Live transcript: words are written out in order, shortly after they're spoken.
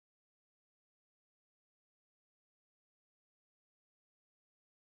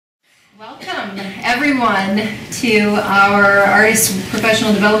Welcome, everyone, to our Artist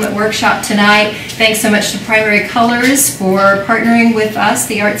Professional Development Workshop tonight. Thanks so much to Primary Colors for partnering with us,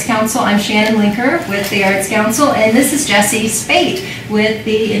 the Arts Council. I'm Shannon Linker with the Arts Council, and this is Jessie Speight with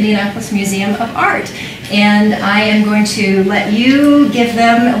the Indianapolis Museum of Art. And I am going to let you give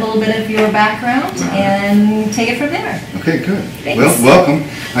them a little bit of your background and take it from there. Okay, good. Thanks. Well, welcome.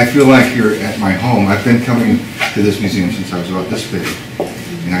 I feel like you're at my home. I've been coming to this museum since I was about this big.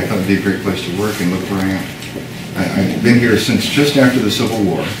 And I thought it'd be a great place to work, and look where I am. I've been here since just after the Civil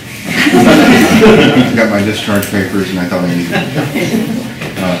War. I got my discharge papers, and I thought I needed them.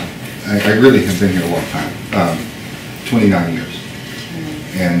 I really have been here a long time, 29 years.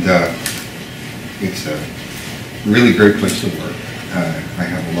 And it's a really great place to work. I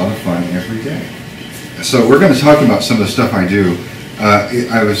have a lot of fun every day. So we're going to talk about some of the stuff I do.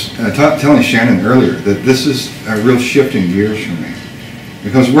 I was telling Shannon earlier that this is a real shifting gears for me.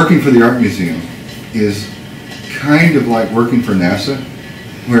 Because working for the Art Museum is kind of like working for NASA,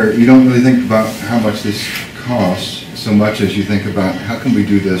 where you don't really think about how much this costs so much as you think about how can we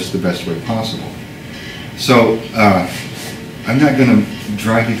do this the best way possible. So I'm not going to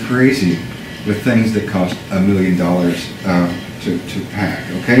drive you crazy with things that cost $1 million to pack.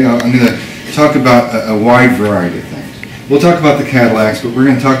 Okay, I'm going to talk about a wide variety of things. We'll talk about the Cadillacs, but we're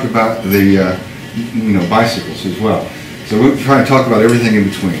going to talk about the bicycles as well. So we'll try to talk about everything in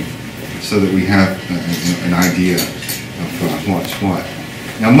between so that we have an idea of what's what.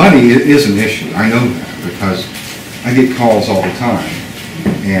 Now, money is an issue. I know that because I get calls all the time,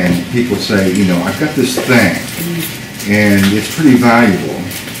 and people say, I've got this thing, and it's pretty valuable,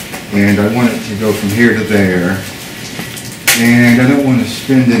 and I want it to go from here to there, and I don't want to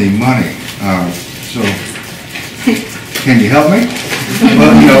spend any money. So, can you help me?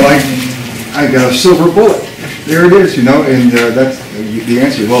 Well, I got a silver bullet. There it is, and that's the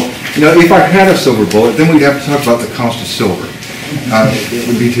answer. Well, if I had a silver bullet, then we'd have to talk about the cost of silver. It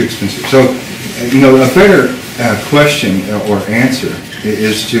would be too expensive. So, a better question or answer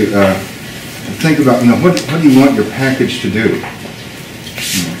is to think about, what do you want your package to do?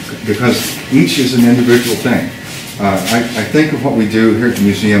 Because each is an individual thing. I think of what we do here at the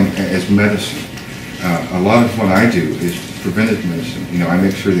museum as medicine. A lot of what I do is preventive medicine. I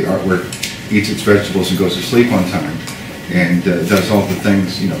make sure the artwork eats its vegetables and goes to sleep on time, and does all the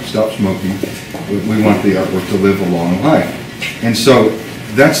things, stop smoking. We want the artwork to live a long life. And so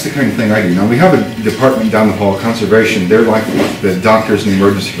that's the kind of thing I do. Now, we have a department down the hall, conservation. They're like the doctors in the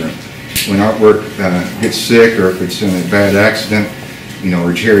emergency room. When artwork gets sick, or if it's in a bad accident,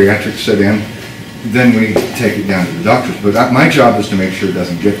 or geriatrics set in, then we take it down to the doctors. But my job is to make sure it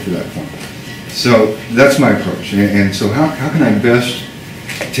doesn't get to that point. So that's my approach. And so how can I best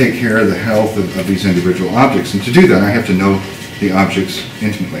take care of the health of these individual objects? And to do that, I have to know the objects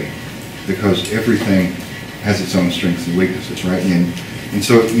intimately, because everything has its own strengths and weaknesses, right? And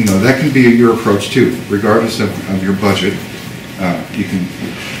so, that can be your approach too, regardless of your budget. You can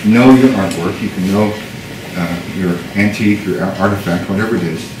know your artwork, you can know your antique, your artifact, whatever it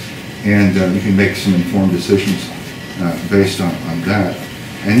is, and you can make some informed decisions based on that.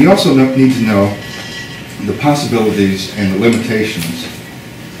 And you also need to know the possibilities and the limitations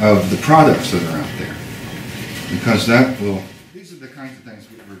of the products that are out there, because these are the kinds of things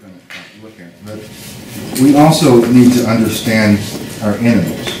we're going to look at. But we also need to understand our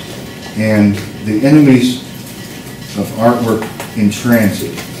enemies, and the enemies of artwork in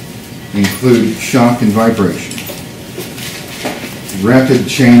transit include shock and vibration, rapid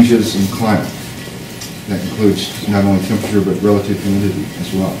changes in climate. That includes not only temperature but relative humidity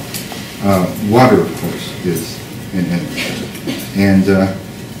as well. Water, of course, is an enemy, and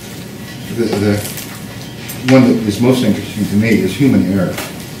the one that is most interesting to me is human error.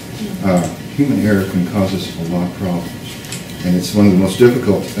 Human error can cause us a lot of problems, and it's one of the most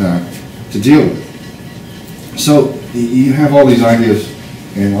difficult to deal with. So you have all these ideas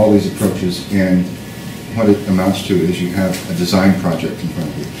and all these approaches, and what it amounts to is you have a design project in front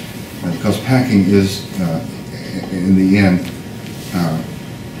of you, because packing is, in the end,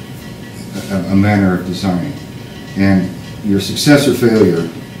 a manner of design, and your success or failure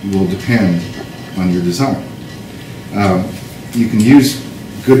will depend on your design. You can use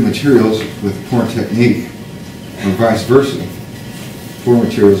good materials with poor technique, or vice versa, poor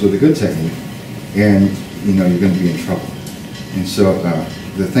materials with a good technique, and you're going to be in trouble. And so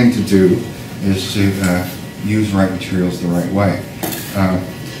the thing to do is to use right materials the right way.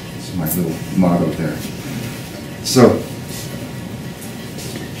 That's my little motto there. So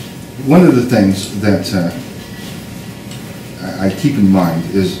one of the things that I keep in mind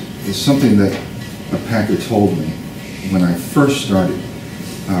is something that a packer told me when I first started.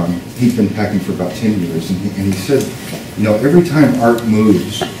 He'd been packing for about 10 years, and he said, you know, every time art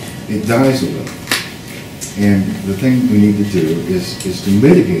moves, it dies a little. And the thing we need to do is to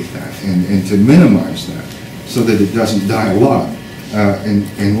mitigate that and to minimize that so that it doesn't die a lot.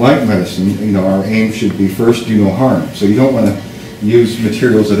 In light medicine, you know, our aim should be first do no harm. So you don't want to use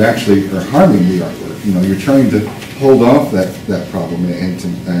materials that actually are harming the artwork. You know, you're trying to hold off that problem and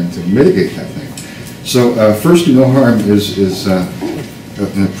to mitigate that thing. So first do no harm is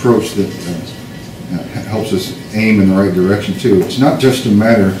an approach that helps us aim in the right direction too. It's not just a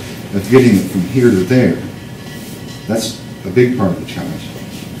matter of getting it from here to there. That's a big part of the challenge.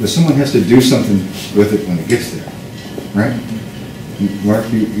 But someone has to do something with it when it gets there, right?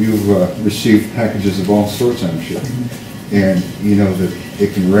 Mark, you've received packages of all sorts, I'm sure. And you know that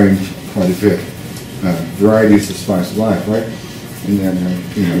it can range quite a bit. Variety is the spice of life, right? And then,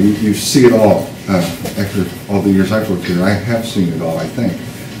 you know, you see it all after all the years I've worked here. I have seen it all, I think.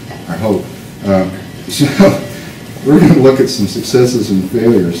 I hope. So we're going to look at some successes and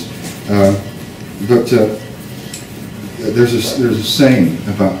failures. But there's a saying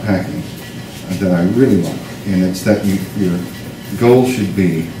about packing that I really like, and it's that your goal should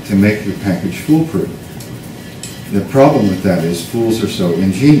be to make your package foolproof. The problem with that is fools are so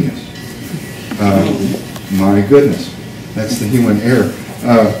ingenious. My goodness, that's the human error.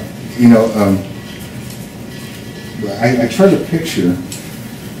 You know, I try to picture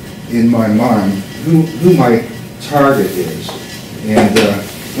in my mind who my target is, and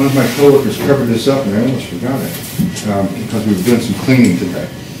one of my coworkers covered this up, and I almost forgot it because we were doing some cleaning today.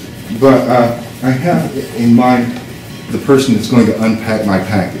 But I have in mind the person that's going to unpack my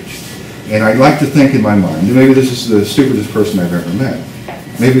package. And I'd like to think in my mind, maybe this is the stupidest person I've ever met.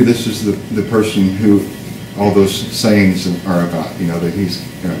 Maybe this is the person who all those sayings are about, you know, that he's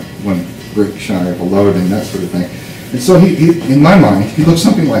one brick shy of a load and that sort of thing. And so he in my mind, he looks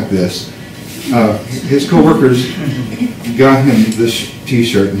something like this. His coworkers got him this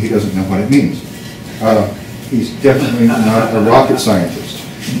T-shirt and he doesn't know what it means. He's definitely not a rocket scientist.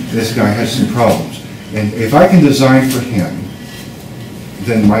 This guy has some problems. And if I can design for him,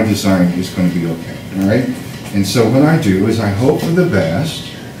 then my design is going to be okay, all right? And so what I do is I hope for the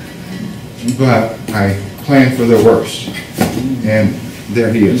best, but I plan for the worst. And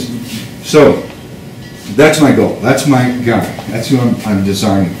there he is. So that's my goal. That's my guy. That's who I'm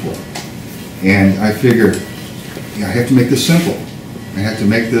designing for. And I figure, yeah, I have to make this simple. I have to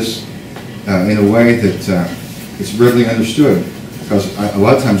make this in a way that it's readily understood, because a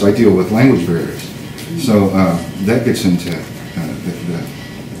lot of times I deal with language barriers. So that gets into the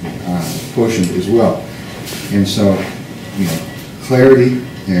quotient as well. And so, you know, clarity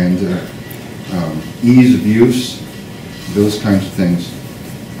and ease of use, those kinds of things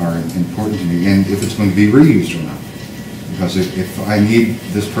are important to me, and if it's going to be reused or not. Because if I need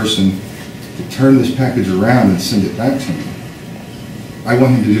this person to turn this package around and send it back to me, I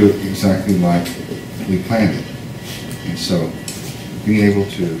want him to do it exactly like we planned it. And so being able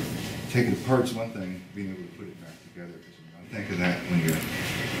to take it apart is one thing, being able to put it back together is another. Think of that when you're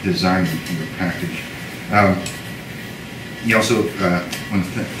designing your package. You also want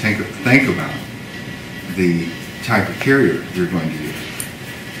to think about the type of carrier you're going to use.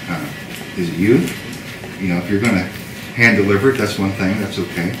 Is it you? You know, if you're going to hand deliver it, that's one thing. That's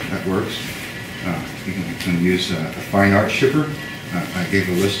okay. That works. You can use a fine art shipper. I gave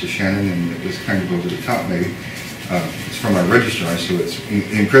a list to Shannon, and it was kind of over the top, maybe. It's from our registrar, so it's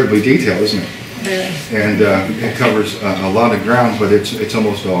incredibly detailed, isn't it? Really? And it covers a lot of ground, but it's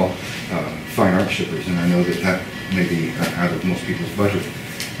almost all fine art shippers, and I know that may be out of most people's budget.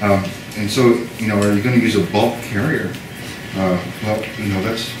 And so, you know, are you going to use a bulk carrier? Well, you know,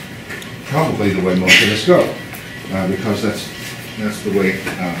 that's probably the way most of us go, because that's the way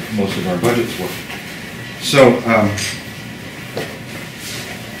most of our budgets work. So,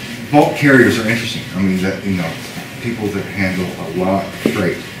 bulk carriers are interesting. I mean, that, you know, people that handle a lot of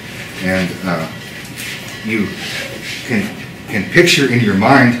freight, and you can picture in your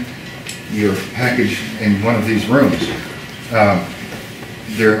mind your package in one of these rooms.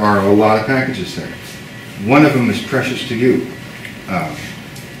 There are a lot of packages there. One of them is precious to you.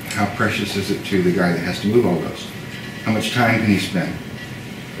 How precious is it to the guy that has to move all those? How much time can he spend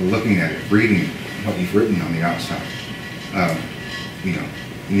looking at it, reading what you've written on the outside? You know,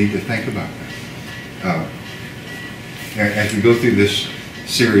 you need to think about that. As we go through this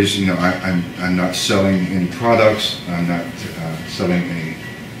series, you know, I'm not selling any products. I'm not selling any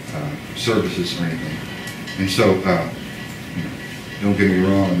services or anything. And so, you know, don't get me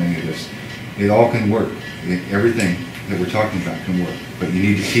wrong on any of this. It all can work. Everything that we're talking about can work. But you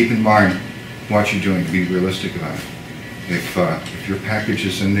need to keep in mind what you're doing, to be realistic about it. If your package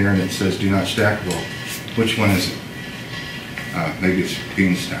is in there and it says do not stack, well, which one is it? Maybe it's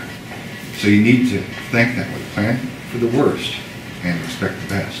being stacked. So you need to think that way. Plan for the worst and expect the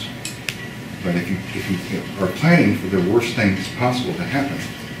best. But if you are planning for the worst things possible to happen,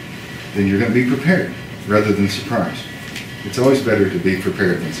 then you're going to be prepared rather than surprised. It's always better to be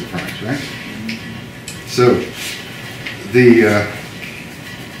prepared than surprised, right? So the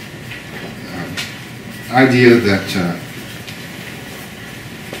idea that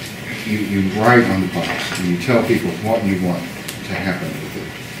you write on the box and you tell people what you want to happen with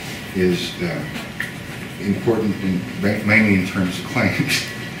it is important, mainly in terms of claims.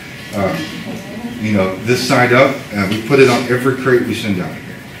 You know, this side up, we put it on every crate we send out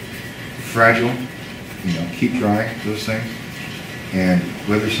here. Fragile, you know, keep dry, those things. And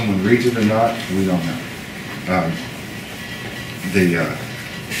whether someone reads it or not, we don't know. The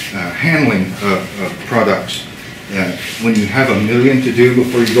handling of products, when you have 1 million to do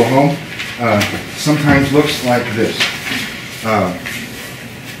before you go home, sometimes looks like this.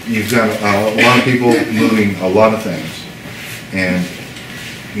 You've got a lot of people moving a lot of things. And,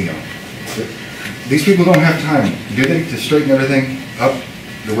 you know, these people don't have time, do they, to straighten everything up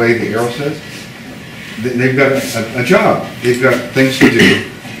the way the arrow says? They've got a job. They've got things to do.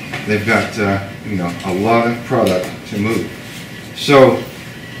 They've got, you know, a lot of product to move. So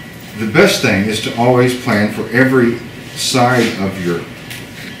the best thing is to always plan for every side of your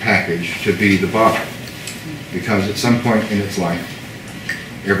package to be the bottom, because at some point in its life,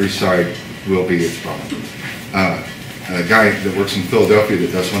 every side will be its bottom. A guy that works in Philadelphia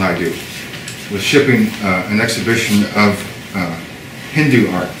that does what I do was shipping an exhibition of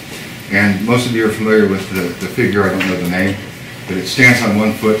Hindu art. And most of you are familiar with the figure, I don't know the name, but it stands on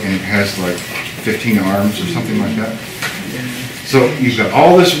one foot and it has like 15 arms or something like that. So you've got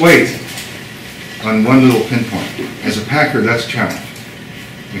all this weight on one little pinpoint. As a packer, that's a challenge,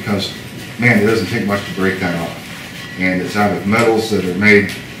 because, man, it doesn't take much to break that off. And it's out of metals that are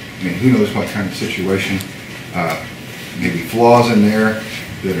made, I mean, who knows what kind of situation, maybe flaws in there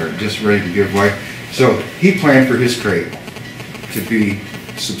that are just ready to give way. So he planned for his crate to be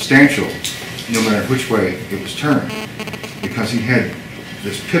substantial no matter which way it was turned, because he had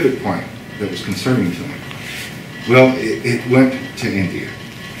this pivot point that was concerning to him. Well, it went to India.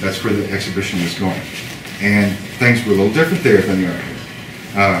 That's where the exhibition was going. And things were a little different there than they are here.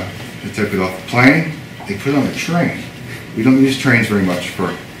 They took it off the plane, they put it on a train. We don't use trains very much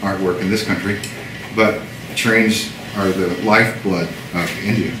for artwork in this country, but trains are the lifeblood of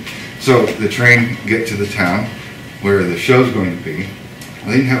India. So the train get to the town where the show's going to be.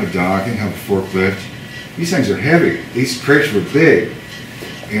 They didn't have a dock, they didn't have a forklift. These things are heavy. These crates were big.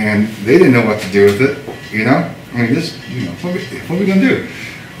 And they didn't know what to do with it, you know? I mean, this, you know, what are we going to do?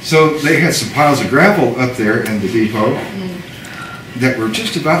 So they had some piles of gravel up there in the depot that were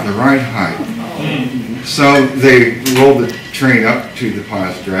just about the right height. So they rolled the train up to the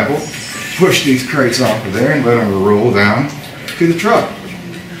piles of gravel, pushed these crates off of there and let them roll down to the truck.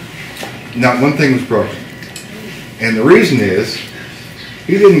 Not one thing was broken. And the reason is,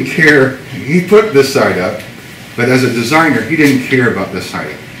 he didn't care. He put this side up, but as a designer, he didn't care about this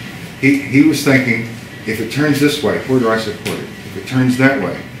side up. He was thinking, if it turns this way, where do I support it? If it turns that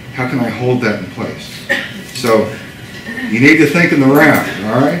way, how can I hold that in place? So you need to think in the round,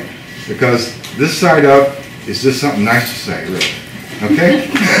 all right? Because this side up is just something nice to say, really. Okay?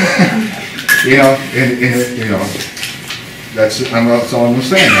 You know, and you know, that's all I'm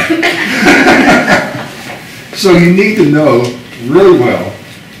saying. So you need to know really well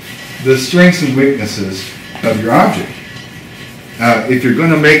the strengths and weaknesses of your object. If you're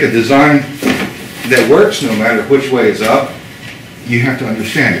going to make a design that works no matter which way it's up, you have to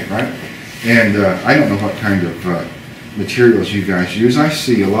understand it, right? And I don't know what kind of materials you guys use. I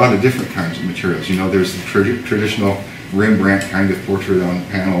see a lot of different kinds of materials. You know, there's the traditional Rembrandt kind of portrait on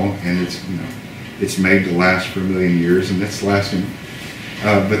panel, and it's, you know, it's made to last for 1 million years, and it's lasting.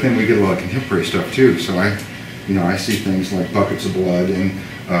 But then we get a lot of contemporary stuff too. So I see things like buckets of blood and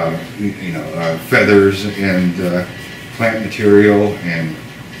feathers and plant material and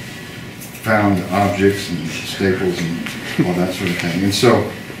found objects and staples and all that sort of thing. And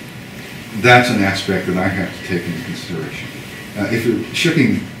so that's an aspect that I have to take into consideration. If you're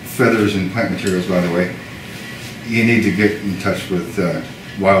shipping feathers and plant materials, by the way, you need to get in touch with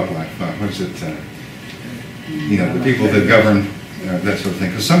wildlife. What is it? The people that govern that sort of thing.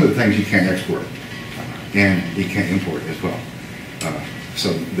 Because some of the things you can't export and you can't import as well.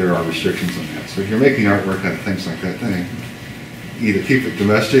 So there are restrictions on that. So if you're making artwork out of things like that, then either keep it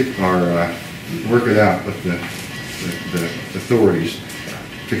domestic or work it out with the authorities,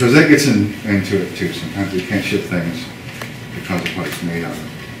 because that gets into it too. Sometimes you can't ship things because of what it's made out of.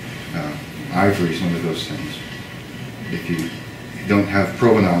 Ivory is one of those things. If you don't have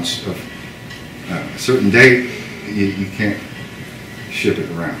provenance of a certain date, you can't ship it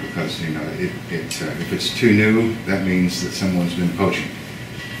around, because if it's too new, that means that someone's been poaching.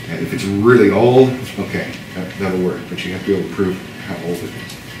 And if it's really old, okay, that'll work, but you have to be able to prove how old it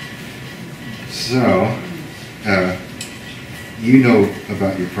is. So, you know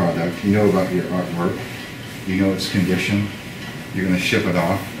about your product, you know about your artwork, you know its condition, you're going to ship it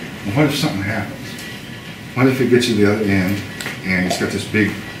off. Well, what if something happens? What if it gets to the other end and it's got this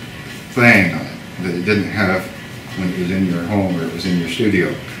big thing on it that it didn't have when it was in your home or it was in your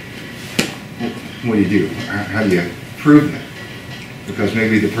studio? What do? How do you prove that? Because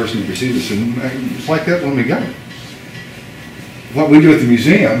maybe the person that received it said, it's like that when we got it. What we do at the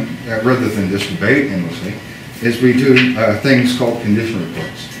museum, rather than just debate endlessly, is we do things called condition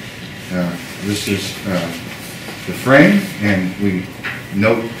reports. This is the frame, and we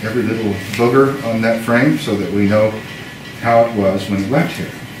note every little booger on that frame so that we know how it was when it left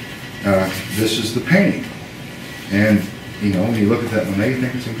here. This is the painting. And, you know, when you look at that one, they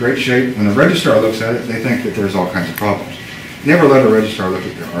think it's in great shape. When a registrar looks at it, they think that there's all kinds of problems. Never let a registrar look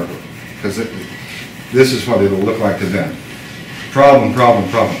at their artwork, because this is what it'll look like to them. Problem, problem,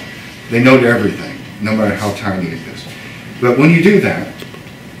 problem. They note everything, no matter how tiny it is. But when you do that,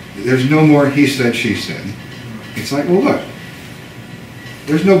 there's no more he said, she said. It's like, well, look,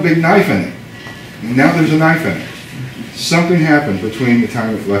 there's no big knife in it. Now there's a knife in it. Something happened between the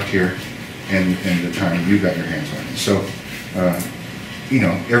time it left here and the time you got your hands on it. So, you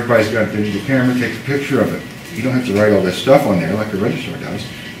know, everybody's got a digital camera, take a picture of it. You don't have to write all this stuff on there like a registrar does.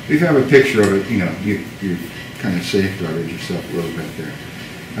 If you have a picture of it, you know, you kind of safeguarded yourself a little bit there.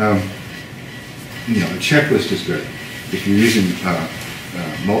 You know, a checklist is good. If you're using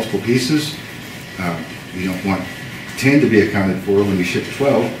multiple pieces, you don't want 10 to be accounted for when you ship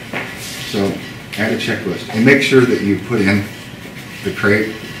 12. So add a checklist and make sure that you put in the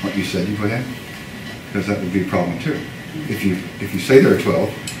crate what you said you put in, because that would be a problem too. If you say there are 12,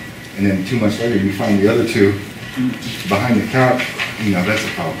 and then 2 months later you find the other 2 behind the couch, you know, that's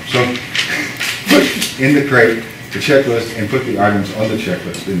a problem. So put in the crate the checklist and put the items on the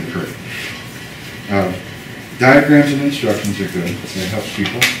checklist in the crate. Diagrams and instructions are good. It helps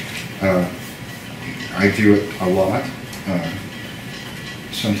people. I do it a lot.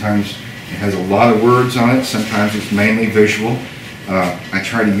 Sometimes it has a lot of words on it. Sometimes it's mainly visual. I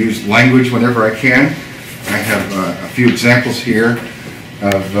try to use language whenever I can. I have a few examples here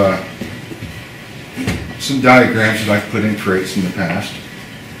of some diagrams that I've put in crates in the past.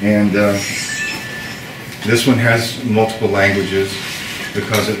 And this one has multiple languages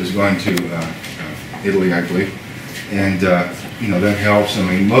because it was going to Italy, I believe. And you know, that helps. I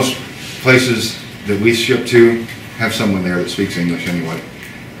mean, most places that we ship to have someone there that speaks English anyway.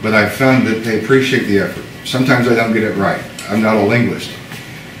 But I've found that they appreciate the effort. Sometimes I don't get it right. I'm not a linguist.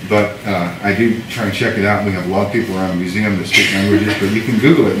 But I do try and check it out. We have a lot of people around the museum that speak languages, but you can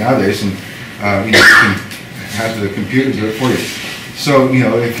Google it nowadays, and you know, you can have the computer do it for you. So, you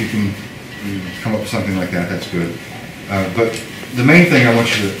know, if you can come up with something like that, that's good. But the main thing I want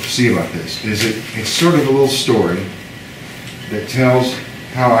you to see about this is it's sort of a little story that tells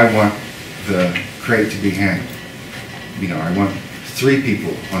how I want the crate to be handled. You know, I want 3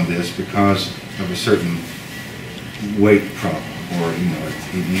 people on this because of a certain weight problem, or, you know,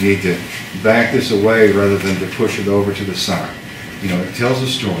 you need to back this away rather than to push it over to the side. You know, it tells a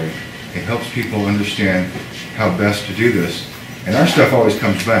story. It helps people understand how best to do this. And our stuff always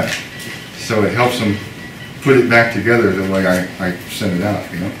comes back. So it helps them put it back together the way I sent it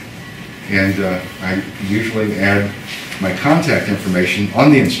out, you know. And I usually add my contact information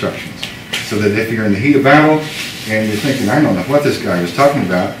on the instructions, so that if you're in the heat of battle and you're thinking, I don't know what this guy was talking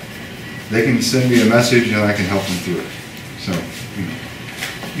about, they can send me a message and I can help them through it. So, you know,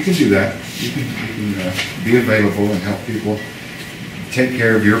 you can do that. You can be available and help people take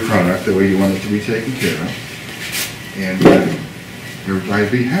care of your product the way you want it to be taken care of, and everybody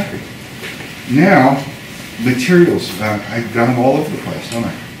be happy. Now, materials. I've got them all over the place, don't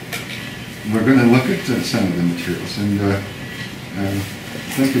I? We're going to look at some of the materials and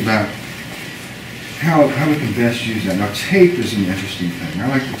think about how we can best use that. Now, tape is an interesting thing. I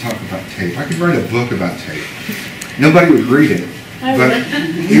like to talk about tape. I could write a book about tape. Nobody would read it, but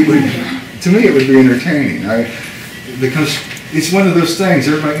it would, to me, it would be entertaining. Because it's one of those things.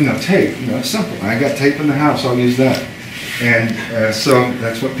 Everybody, you know, tape. You know, it's simple. I got tape in the house. I'll use that. And so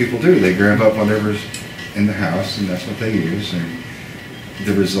that's what people do. They grab up whatever's in the house, and that's what they use. And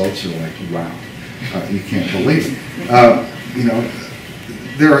the results are like, wow, you can't believe it. You know,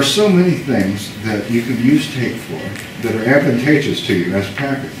 there are so many things that you can use tape for that are advantageous to you as a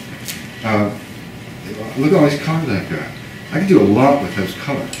packer. Look at all these colors I've got. I can do a lot with those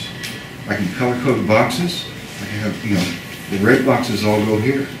colors. I can color code boxes. I can have, you know, the red boxes all go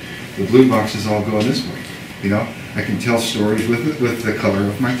here. The blue boxes all go this way. You know, I can tell stories with the color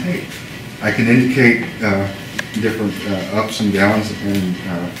of my tape. I can indicate different ups and downs and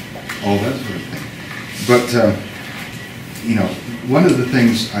all that sort of thing. But, you know, one of the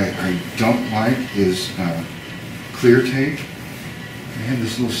things I don't like is clear tape. I have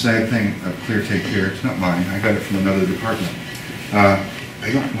this little sad thing of clear tape here. It's not mine. I got it from another department.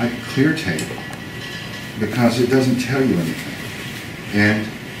 I don't like clear tape because it doesn't tell you anything. And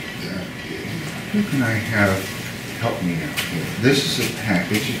who can I have help me out here? This is a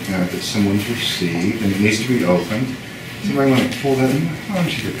package that someone's received and it needs to be opened. Somebody want to pull that in? Why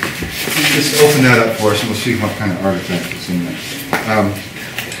don't you do it? Just open that up for us and we'll see what kind of artifact is in there.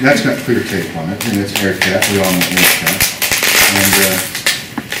 That's got clear tape on it and it's air cap. We all know air cap. And,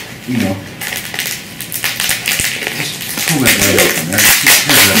 you know, just pull that right open there. Just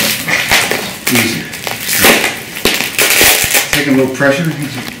tear that up. Easy. Taking a little pressure.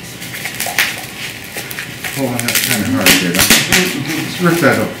 Pull on that kind of hard there. Let's rip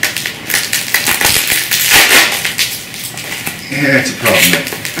that open. Yeah, it's a problem.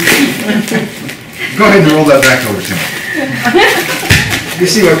 Go ahead and roll that back over to me. You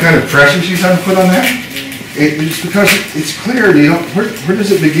see what kind of pressure she's trying to put on that? It's because it's clear. You know, where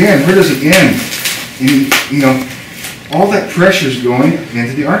does it begin? Where does it end? And, you know, all that pressure is going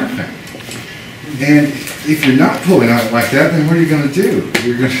into the artifact. And if you're not pulling on it like that, then what are you going to do?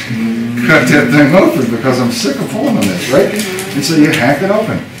 You're going to cut that thing open because I'm sick of pulling on this, right? And so you hack it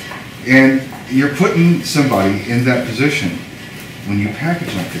open. And you're putting somebody in that position when you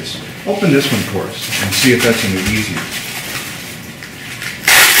package like this. Open this one for us and see if that's any easier.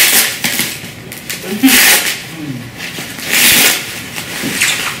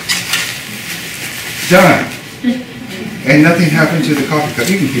 Done. And nothing happened to the coffee cup.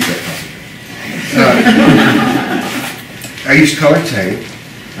 You can keep that coffee cup. I used colored tape.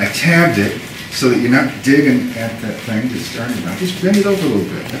 I tabbed it so that you're not digging at that thing that's starting out. Just bend it over a little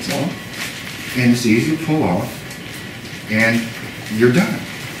bit, that's all. And it's easy to pull off. And you're done.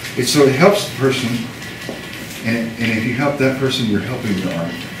 So it helps the person, and if you help that person, you're helping your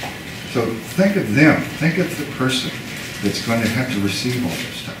art. So think of them. Think of the person that's going to have to receive all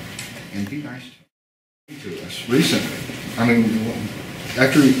this stuff. And be nice to us recently. I mean,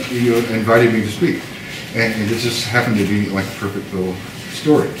 after you invited me to speak, and it just happened to be like a perfect little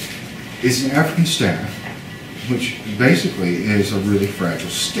story. It's an African staff, which basically is a really fragile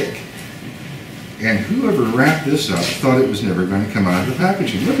stick. And whoever wrapped this up thought it was never going to come out of the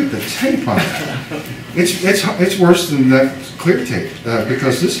packaging. Look at the tape on that. It's worse than that clear tape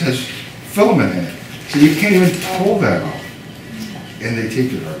because this has filament in it. So you can't even pull that off. And they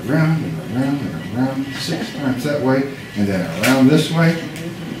tape it around and around and around 6 times that way and then around this way.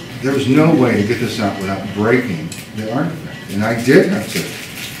 There was no way to get this out without breaking the artifact. And I did have to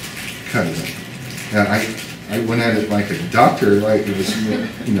cut it up. And I went at it like a doctor, like it was,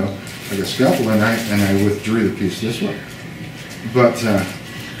 you know, like a scalpel, and I withdrew the piece this way. But,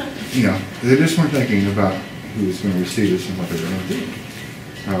 you know, they just weren't thinking about who was going to receive this and what they were going to do.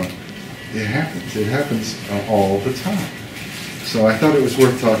 It happens. It happens all the time. So I thought it was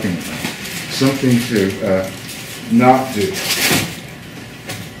worth talking about. Something to not do.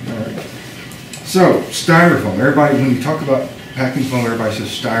 All right. So, styrofoam. Everybody, when you talk about packing foam, everybody says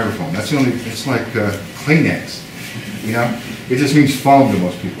styrofoam. That's the only, it's like Kleenex. You know? It just means foam to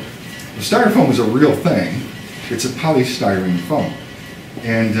most people. The styrofoam is a real thing. It's a polystyrene foam.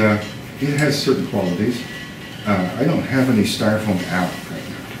 And it has certain qualities. I don't have any styrofoam out right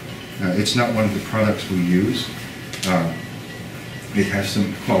now. It's not one of the products we use. It has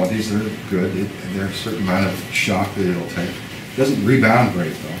some qualities that are good. There's a certain amount of shock that it'll take. It doesn't rebound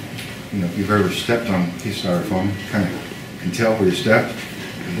great though. You know, if you've ever stepped on a piece of styrofoam, you kind of can tell where you stepped.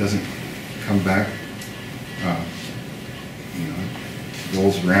 It doesn't come back. You know, it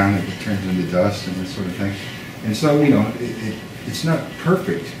rolls around, it turns into dust and that sort of thing. And so, you know, it's not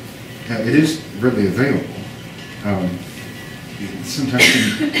perfect. It is readily available. It sometimes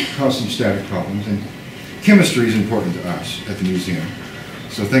can cause some static problems. And chemistry is important to us at the museum.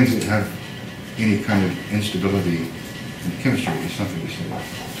 So things that have any kind of instability in chemistry is something we stay away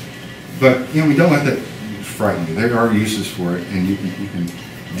from. But, you know, we don't let that frighten you. There are uses for it, and you can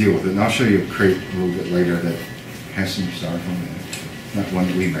deal with it. And I'll show you a crate a little bit later that has some styrofoam in it. Not one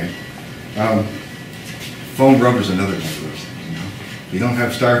that we made. Foam rubber is another one of those things, you know. You don't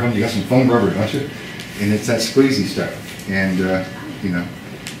have styrofoam, you got some foam rubber, don't you? And it's that squeezy stuff. And, you know,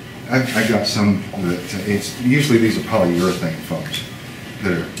 I've got some that usually these are polyurethane foams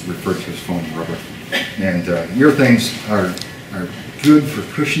that are referred to as foam rubber. And urethanes are good for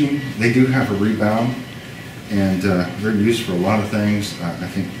cushioning. They do have a rebound, and they're used for a lot of things. I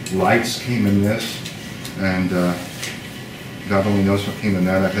think lights came in this, and God only knows what came in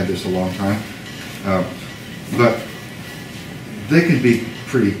that. I've had this a long time. But they can be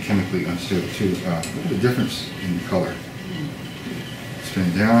pretty chemically unstable too. Look at the difference in the color.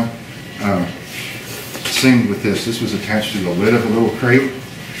 Spin down. Same with this. This was attached to the lid of a little crate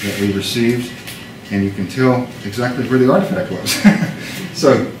that we received, and you can tell exactly where the artifact was.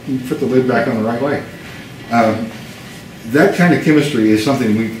 So you put the lid back on the right way. That kind of chemistry is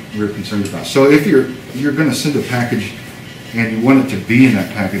something we're concerned about. So if you're going to send a package and you want it to be in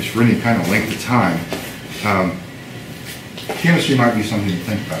that package for any kind of length of time, chemistry might be something to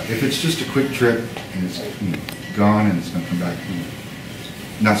think about. If it's just a quick trip and it's gone and it's going to come back,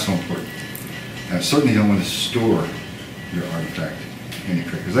 not so important. Certainly you don't want to store your artifact in a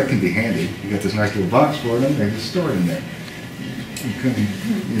crate, because that can be handy. You got this nice little box for it, and they just store it in there.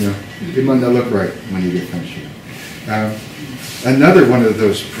 It might not look right when you get finished with it. Another one of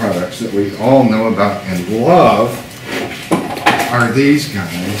those products that we all know about and love are these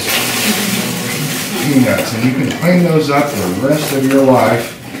guys, peanuts, and you can clean those up for the rest of your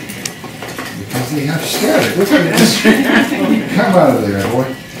life because they have static. Look at this. Come out of there, boy.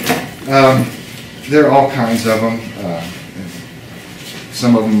 There are all kinds of them.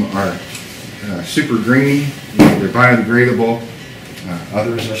 Some of them are super greeny. They're biodegradable.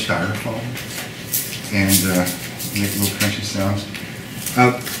 Others are styrofoam and make little crunchy sounds.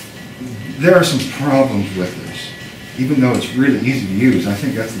 There are some problems with this. Even though it's really easy to use, I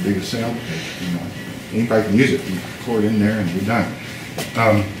think that's the biggest sale pitch. Anybody can use it. You pour it in there and you're done.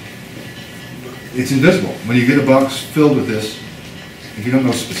 It's invisible. When you get a box filled with this, if you don't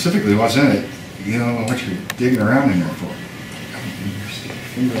know specifically what's in it, you don't know what you're digging around in there for.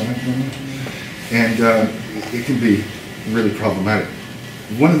 And it can be really problematic.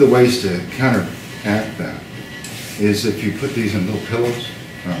 One of the ways to counteract that is if you put these in little pillows,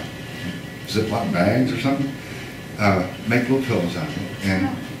 Ziploc bags or something, make little pillows out of it, and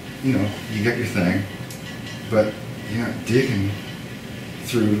you get your thing, but you're not digging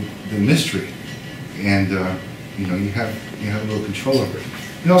through the mystery, and you have a little control over it.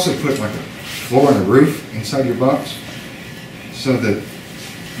 You can also put like a floor and a roof inside your box so that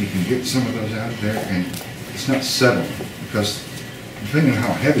you can get some of those out of there, and it's not settled, because depending on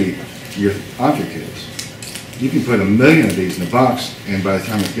how heavy your object is, you can put 1,000,000 of these in a box, and by the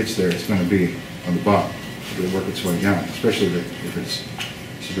time it gets there, it's going to be on the bottom. It'll work its way down, especially if it's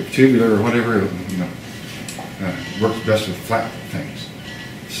sort of tubular or whatever. Works best with flat things.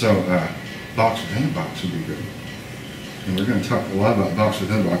 So box within a box would be good. And we're going to talk a lot about box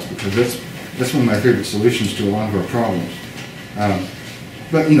within a box, because that's one of my favorite solutions to a lot of our problems.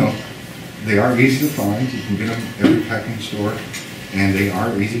 But they are easy to find. You can get them at every packing store, and they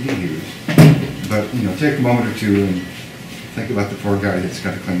are easy to use. But take a moment or two and think about the poor guy that's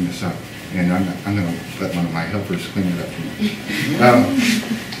got to clean this up. And I'm going to let one of my helpers clean it up for me.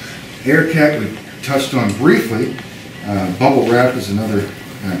 Air cap we touched on briefly. Bubble wrap is another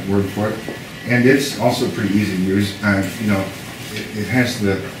word for it, and it's also pretty easy to use. It has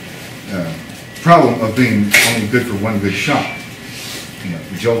the problem of being only good for one good shot.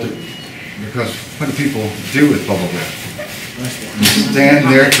 You jolt it, because what do people do with bubble wrap? Stand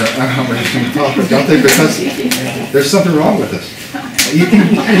there for don't they? Because there's something wrong with this. You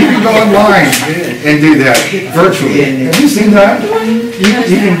can go online and do that virtually. Have you seen that?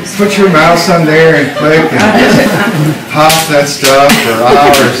 You can put your mouse on there and click and pop that stuff for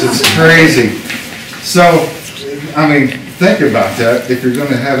hours. It's crazy. So, think about that if you're going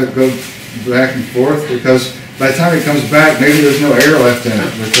to have it go back and forth, because by the time it comes back, maybe there's no air left in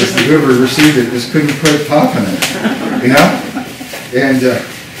it, because whoever received it just couldn't put a pop in it. And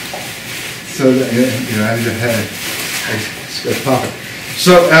so that, I just had a pop it.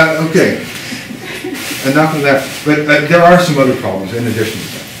 So, okay, enough of that. But there are some other problems in addition to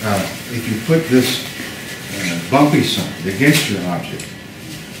that. If you put this bumpy side against your object,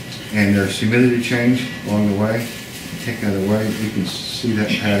 and there's humidity change along the way, take that away, you can see that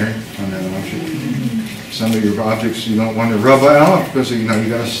pattern on that object. Some of your objects you don't want to rub out, because you got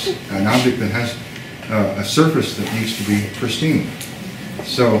an object that has a surface that needs to be pristine.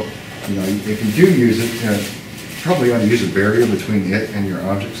 So, if you do use it, probably ought to use a barrier between it and your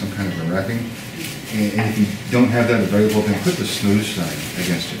object, some kind of a wrapping. And if you don't have that available, then put the smooth side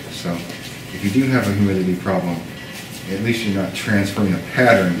against it. So if you do have a humidity problem, at least you're not transferring a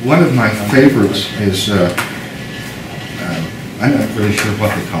pattern. One of my favorites is a I'm not really sure what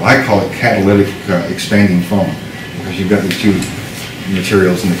they call it. I call it catalytic expanding foam, because you've got the two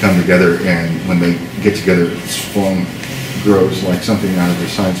materials and they come together, and when they get together, this foam grows like something out of a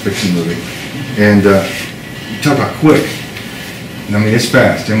science fiction movie. And talk about quick. I mean, it's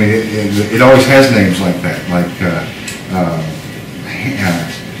fast. I mean, it always has names like that, like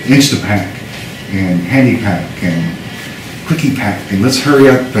Instapack and Handy Pack and Quickie Pack, and let's hurry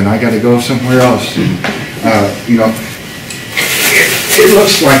up, and I got to go somewhere else. And, you know, it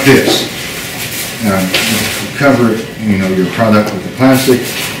looks like this. You cover, you know, your product with the plastic,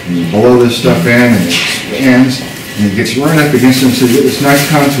 and you blow this stuff in, and it expands, and it gets right up against them, so you get this nice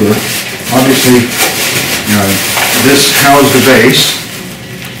contour. Obviously, this houses the base,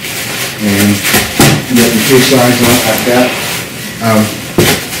 and you get the two sides on it like that.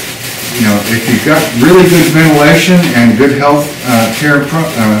 You know, if you've got really good ventilation and good health care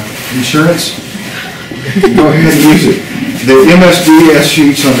insurance, go ahead and use it. The MSDS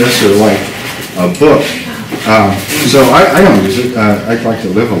sheets on this are like a book. So I don't use it. I'd like to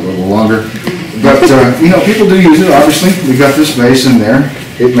live a little longer. But, you know, people do use it, obviously. We got this vase in there.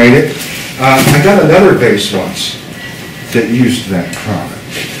 It made it. I got another vase once that used that product.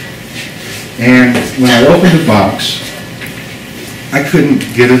 And when I opened the box, I couldn't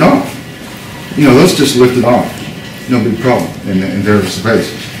get it off. You know, those just lifted off. No big problem. And there was the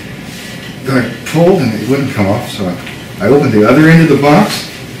vase. But I pulled and it wouldn't come off, so I opened the other end of the box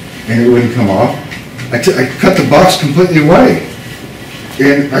and it wouldn't come off. I cut the box completely away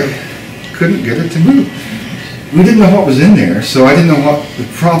and I couldn't get it to move. We didn't know what was in there, so I didn't know what the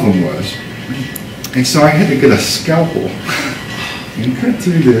problem was. And so I had to get a scalpel and cut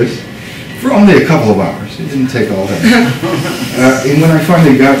through this for only a couple of hours. It didn't take all that. And when I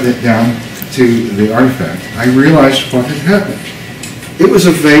finally got it down to the artifact, I realized what had happened. It was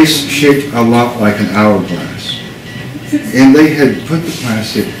a vase shaped a lot like an hourglass. And they had put the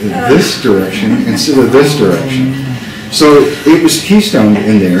plastic this direction instead of this direction. So it was keystoned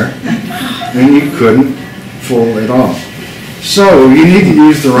in there, and you couldn't pull it off. So you need to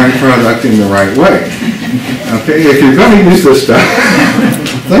use the right product in the right way. Okay, if you're going to use this stuff,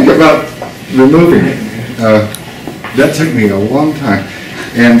 think about removing it. That took me a long time,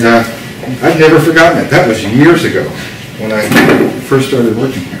 and I've never forgotten it. That was years ago when I first started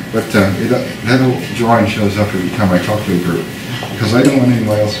working here. But that old drawing shows up every time I talk to a group, because I don't want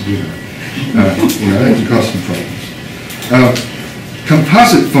anybody else to do that. You know, that can cause some problems.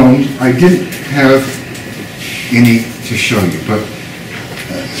 Composite foam, I didn't have any to show you, but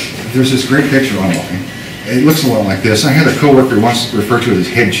there's this great picture online. It looks a lot like this. I had a coworker once refer to it as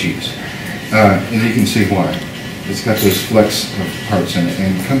head cheese, and you can see why. It's got those flecks of parts in it,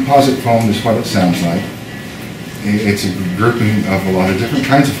 and composite foam is what it sounds like. It's a grouping of a lot of different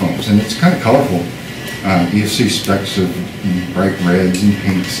kinds of foams, and it's kind of colorful. You see specks of bright reds and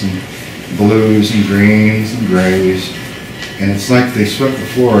pinks and blues and greens and grays, and it's like they swept the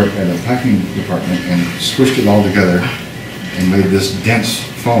floor at a packing department and squished it all together and made this dense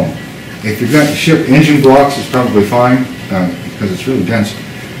foam. If you've got to ship engine blocks, it's probably fine because it's really dense,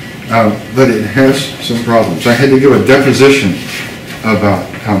 but it has some problems. I had to give a deposition about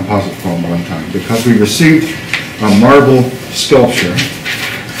composite foam one time because we received a marble sculpture,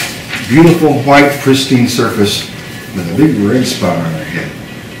 beautiful white pristine surface with a big red spot on her head.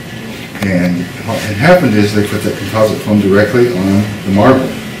 And what had happened is they put that composite foam directly on the marble.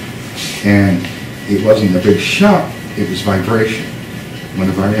 And it wasn't a big shock, it was vibration, one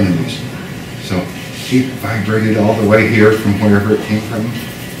of our enemies. So it vibrated all the way here from wherever it came from.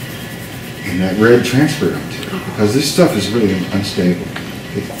 And that red transferred onto it, because this stuff is really unstable.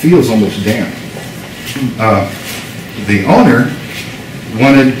 It feels almost damp. The owner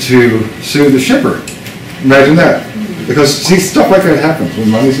wanted to sue the shipper. Imagine that. Because, see, stuff like that happens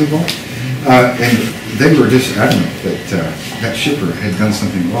when money's involved. And they were just adamant that that shipper had done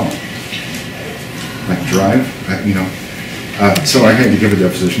something wrong. Like drive, you know. So I had to give a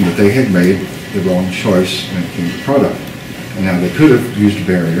deposition that they had made the wrong choice when it came to product. And now they could have used a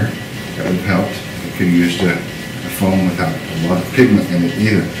barrier. That would have helped. They could have used a foam without a lot of pigment in it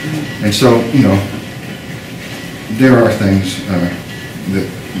either. And so, you know, there are things that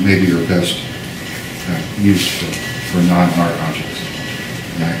maybe are best used for non-art objects.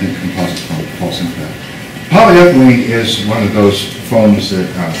 And I think composite foam falls into that. Polyethylene is one of those foams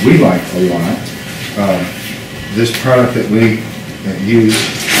that we like a lot. This product that we use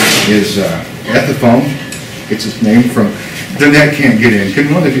is Ethifoam. It's its name from, Danette can't get in.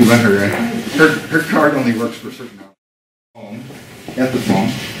 Can one of you let her in? Her card only works for a certain amount. Ethifoam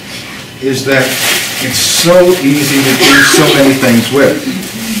is that it's so easy to do so many things with.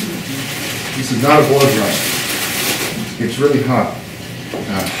 This is not a blow dryer. it's really hot,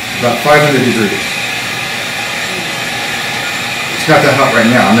 about 500 degrees. It's not that hot right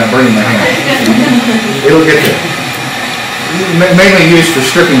now, I'm not burning my hand. It'll get there. Mainly used for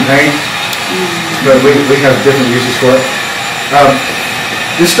stripping paint, but we have different uses for it.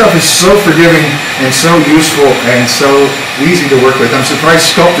 This stuff is so forgiving and so useful and so easy to work with. I'm surprised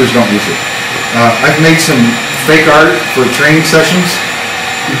sculptors don't use it. I've made some fake art for training sessions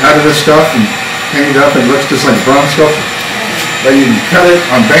out of this stuff and paint it up, and it looks just like bronze sculpture. But you can cut it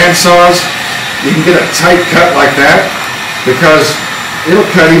on bandsaws. You can get a tight cut like that because it'll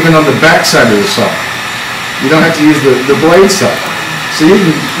cut even on the back side of the saw. You don't have to use the blade side. So you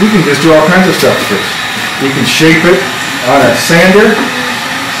can just do all kinds of stuff with this. You can shape it on a sander.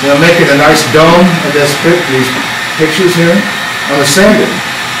 Make it a nice dome, and these pictures here on a sander.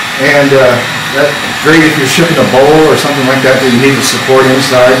 And that's great if you're shipping a bowl or something like that you need the support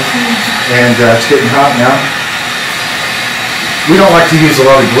inside. And it's getting hot now. We don't like to use a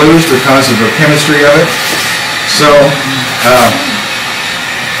lot of glues because of the chemistry of it. So,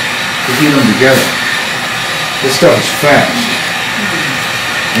 to keep them together. This stuff is fast.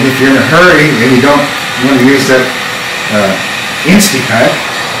 And if you're in a hurry and you don't want to use that Instapack,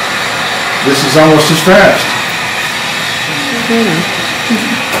 this is almost as fast.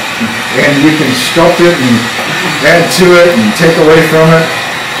 And you can sculpt it and add to it and take away from it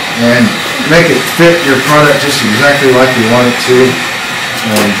and make it fit your product just exactly like you want it to.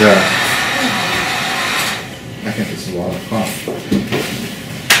 And I think it's a lot of fun.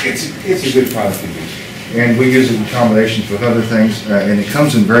 It's a good product to use. And we use it in combinations with other things, and it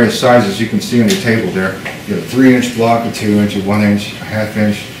comes in various sizes. You can see on your table there. You have a 3-inch block, a 2-inch, a 1-inch, a 1/2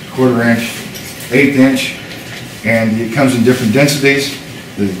 inch, 1/4 inch, 1/8 inch, and it comes in different densities.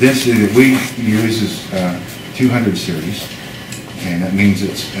 The density that we use is 200 series, and that means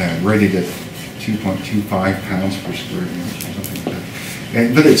it's rated at 2.25 pounds per square inch or something like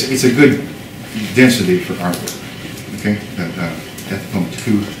that. But it's a good density for artwork. Okay, Ethifoam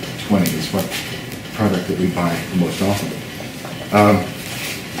 220 is what product that we buy most often.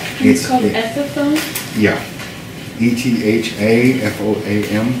 It's called Ethifoam? Yeah, ETHAFOAM,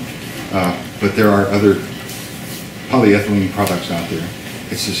 but there are other polyethylene products out there.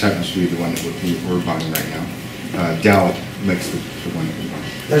 It just happens to be the one that we're buying right now. Dow makes the one that we buy.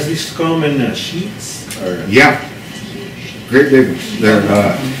 Does this come in sheets? Or? Yeah, great big ones. They're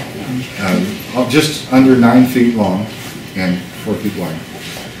just under 9 feet long and 4 feet wide.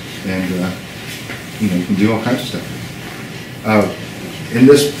 And you can do all kinds of stuff. In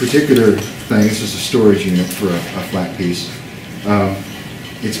this particular thing, this is a storage unit for a flat piece.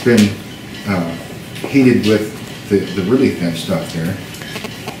 It's been heated with the really thin stuff there.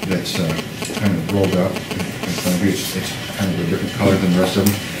 That's kind of rolled up. It's kind of a different color than the rest of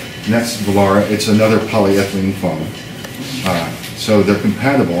them. And that's Velara. It's another polyethylene foam. So they're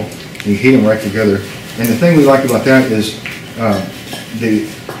compatible. You heat them right together. And the thing we like about that is the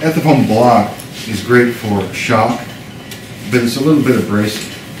Ethifoam block is great for shock, but it's a little bit abrasive.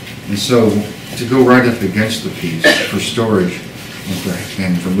 And so to go right up against the piece for storage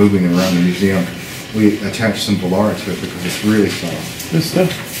and for moving around the museum, we attach some Velara to it because it's really soft. This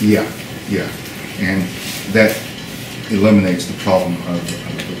stuff? Yeah, yeah. And that eliminates the problem of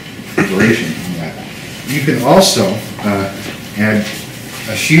abrasion in that. You can also add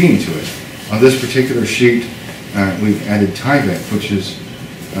a sheeting to it. On this particular sheet, we've added Tyvek, which is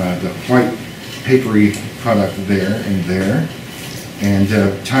the white papery product there and there. And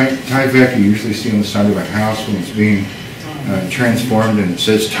Tyvek you usually see on the side of a house when it's being transformed and it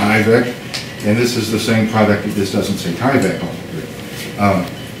says Tyvek. And this is the same product, it just doesn't say Tyvek on it.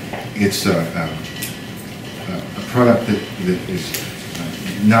 It's a product that is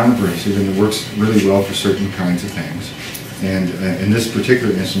non-abrasive and it works really well for certain kinds of things. And in this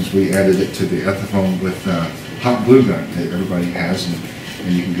particular instance, we added it to the Ethifoam with hot glue gun that everybody has,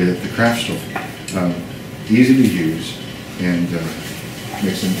 and you can get it at the craft store. Easy to use and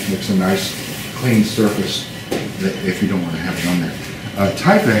makes a nice clean surface if you don't want to have it on there.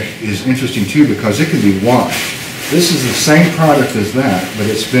 Tyvek is interesting too because it can be washed. This is the same product as that, but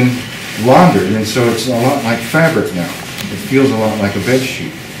it's been laundered, and so it's a lot like fabric now. It feels a lot like a bed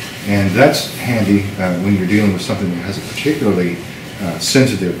sheet. And that's handy when you're dealing with something that has a particularly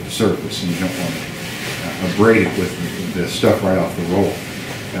sensitive surface and you don't want to abrade it with the stuff right off the roll.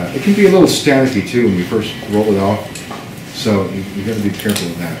 It can be a little staticky too when you first roll it off, so you've got to be careful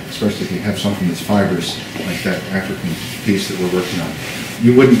of that, especially if you have something that's fibrous like that African piece that we're working on.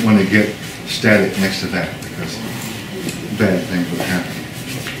 You wouldn't want to get static next to that because bad things would happen.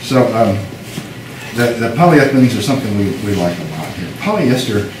 So the polyethylenes are something we like a lot here.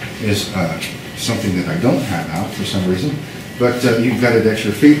 Polyester is something that I don't have out for some reason. But you've got it at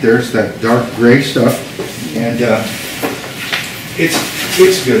your feet. There's that dark gray stuff, and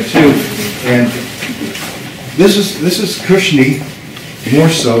it's good too. And this is cushiony more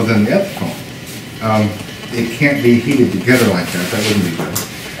so than the Ethifoam. It can't be heated together like that. That wouldn't be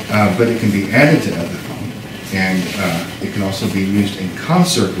good. But it can be added to Ethifoam, and it can also be used in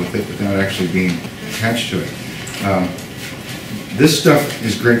concert with it without actually being attached to it. This stuff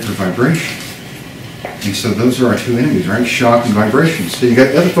is great for vibration. And so those are our two enemies, right? Shock and vibration. So you got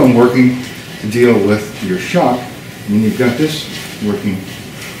Ethifoam working to deal with your shock, and then you've got this working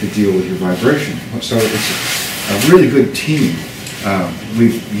to deal with your vibration. So it's a really good team.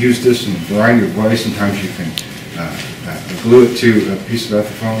 We've used this in a variety of ways. Sometimes you can glue it to a piece of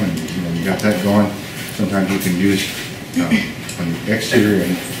Ethifoam, and you got that going. Sometimes you can use on the exterior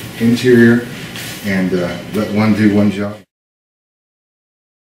and interior, and let one do one job.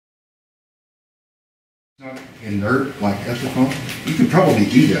 Not inert like Ethifoam. You could probably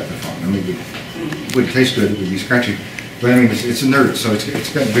eat Ethifoam. I mean, it would taste good. It would be scratchy, but I mean, it's inert, so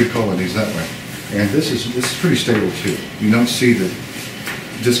it's got good qualities that way. And this is pretty stable too. You don't see the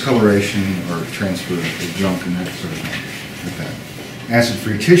discoloration or transfer of junk and that sort of thing with that.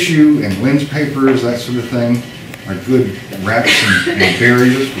 Acid-free tissue and lens papers, that sort of thing, are good wraps and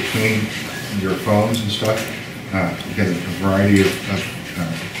barriers between your phones and stuff. You get a variety of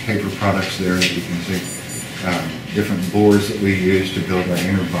paper products there that you can see. Different boards that we use to build our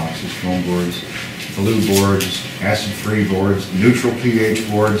inner boxes, foam boards, blue boards, acid-free boards, neutral pH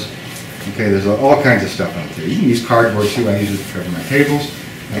boards. Okay, there's all kinds of stuff out there. You can use cardboard too. I use it to cover my tables.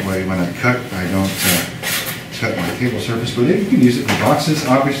 That way when I cut, I don't cut my table surface. But you can use it for boxes,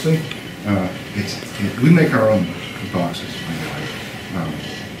 obviously. We make our own boxes, by the way.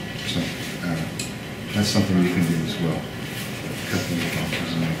 So that's something you can do as well. Cut them into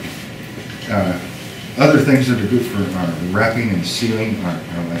boxes and make them. Other things that are good for wrapping and sealing are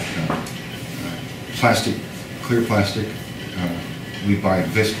like plastic, clear plastic. We buy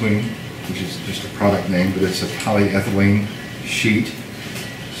Visqueen, which is just a product name, but it's a polyethylene sheet.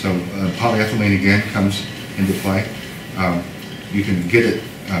 So polyethylene again comes into play. You can get it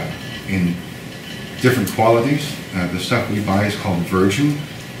in different qualities. The stuff we buy is called virgin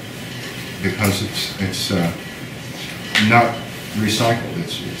because it's not recycled.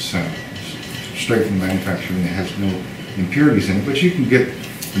 It's straight from the manufacturer, and it has no impurities in it. But you can get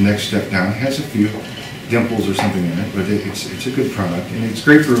the next step down. It has a few dimples or something in it, but it's a good product, and it's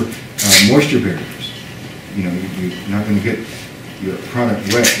great for moisture barriers. You know, you're not going to get your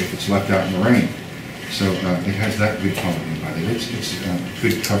product wet if it's left out in the rain. So it has that good quality about it. It's a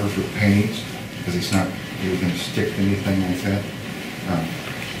good cover for paintings because it's not really going to stick to anything like that.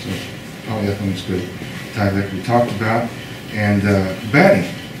 So polyethylene is good. Tyvek we talked about, and batting.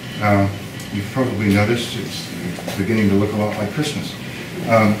 You've probably noticed it's beginning to look a lot like Christmas.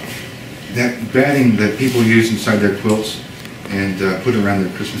 That batting that people use inside their quilts and put around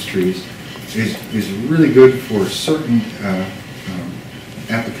their Christmas trees is really good for certain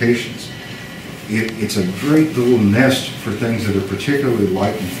applications. It's a great little nest for things that are particularly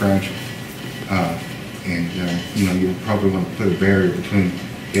light and fragile. You know, you probably want to put a barrier between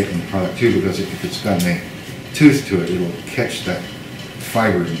it and the product too, because if it's got a tooth to it, it'll catch that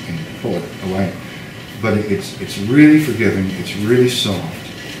fiber and pull it away. But it's really forgiving, it's really soft,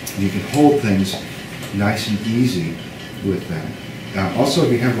 and you can hold things nice and easy with that. Also,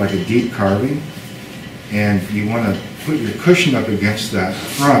 if you have like a deep carving and you want to put your cushion up against that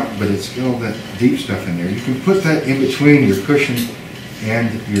front, but it's got all that deep stuff in there, you can put that in between your cushion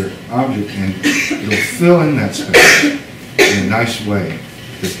and your object, and it'll fill in that space in a nice way.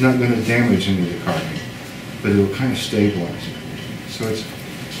 It's not going to damage any of the carving, but it'll kind of stabilize it. So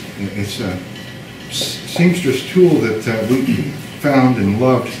it's a seamstress tool that we found and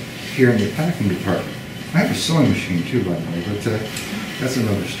loved here in the packing department. I have a sewing machine too, by the way, but that's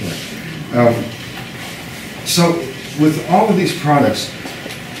another story. So with all of these products,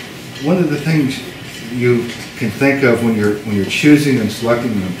 one of the things you can think of when you're choosing and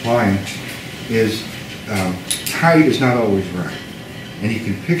selecting and applying is tight is not always right. And you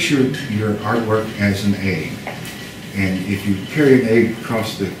can picture your artwork as an egg. And if you carry an egg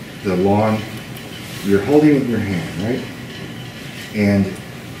across the lawn, you're holding it in your hand, right? And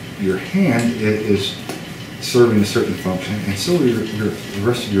your hand is serving a certain function, and so are the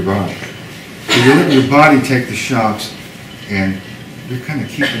rest of your body. So you let your body take the shocks, and you're kind of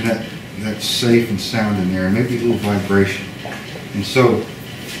keeping that safe and sound in there, and maybe a little vibration. And so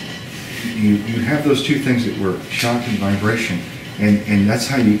you have those two things that work, shock and vibration, and that's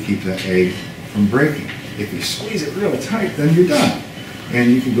how you keep that egg from breaking. If you squeeze it real tight, then you're done,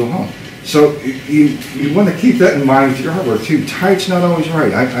 and you can go home. So you want to keep that in mind with your artwork too. Tight's not always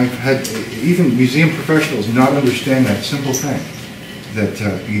right. I've had even museum professionals not understand that simple thing, that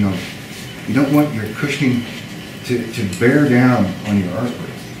you know, you don't want your cushioning to bear down on your artwork.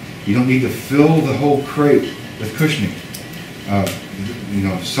 You don't need to fill the whole crate with cushioning. You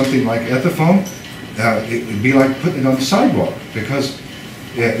know, something like Ethifoam, it would be like putting it on the sidewalk, because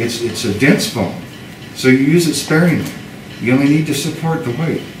it's a dense foam. So you use it sparingly. You only need to support the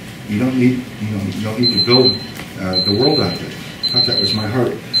weight. You don't need, you don't need to build the world out of it. I thought that was my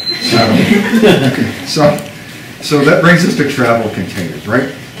heart. So that brings us to travel containers,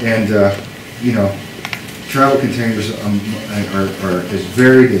 right? And you know, travel containers are as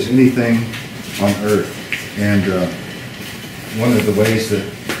varied as anything on Earth. And one of the ways that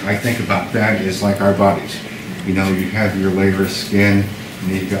I think about that is like our bodies. You know, you have your layer of skin,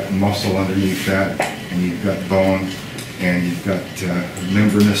 and you've got muscle underneath that, and you've got bone, and you've got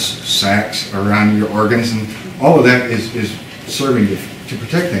membranous sacs around your organs, and all of that is serving to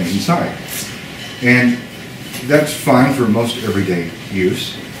protect things inside. And that's fine for most everyday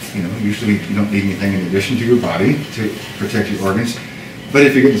use. You know, usually you don't need anything in addition to your body to protect your organs. But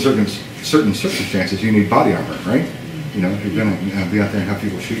if you get in certain circumstances, you need body armor, right? You know, if you're going to be out there and have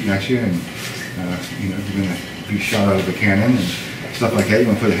people shooting at you, and you know, if you're going to be shot out of a cannon and stuff like that, you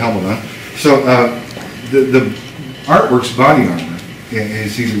want to put a helmet on. So the artwork's body armor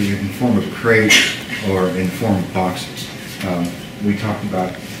is either in the form of a crate or in the form of boxes. We talked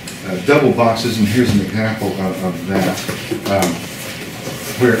about double boxes, and here's an example of that,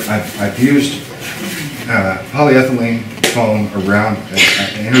 where I've used polyethylene foam around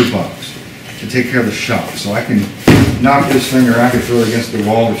an inner box to take care of the shock. So I can knock this thing, or I could throw it against the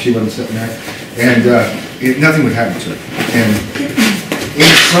wall if she wasn't sitting there, and nothing would happen to it. And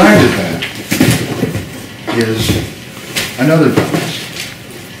inside of that is another box.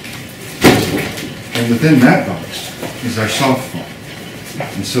 And within that box is our soft foam.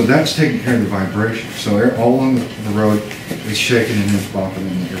 And so that's taking care of the vibration. So all along the road, it's shaking and it's bumping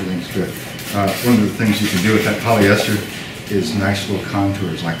and everything's good. One of the things you can do with that polyester is nice little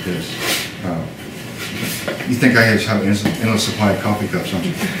contours like this. You think I have an endless supply of coffee cups, don't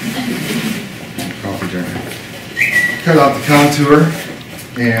you? Coffee drinker. Cut out the contour,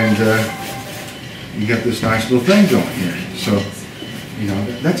 and you got this nice little thing going here. So, you know,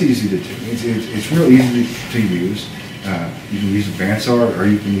 that's easy to do. It's real easy to use. You can use a bandsaw, or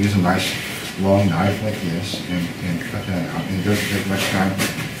you can use a nice long knife like this and cut that out, and it doesn't take much time.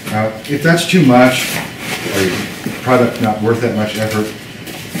 If that's too much, or your product not worth that much effort,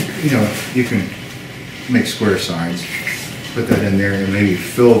 you know, you can make square sides, put that in there, and maybe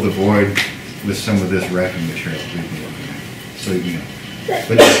fill the void with some of this wrapping material we've been working at. So, you know,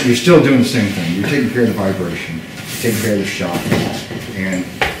 but you're still doing the same thing. You're taking care of the vibration, taking care of the shock, and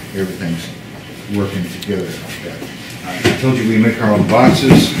everything's working together like that. I told you we make our own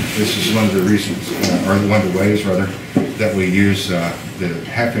boxes. This is one of the reasons, or one of the ways rather, that we use the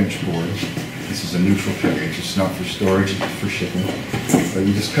half-inch board. This is a neutral page. It's not for storage, it's for shipping. But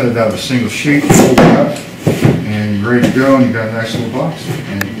you just cut it out of a single sheet, fold it up, and you're ready to go, and you've got a nice little box.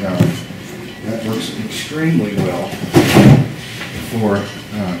 And that works extremely well for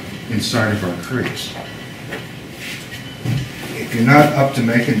inside of our crates. If you're not up to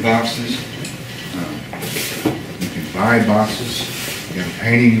making boxes, you can buy boxes. You have a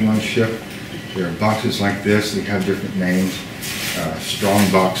painting you want to ship. There are boxes like this that have different names.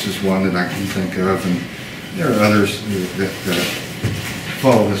 Strong box is one that I can think of, and there are others that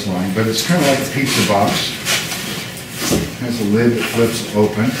follow this line. But it's kind of like a pizza box. It has a lid that flips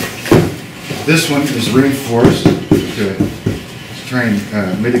open. This one is reinforced to try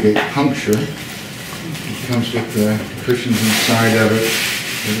and mitigate puncture. It comes with cushions inside of it.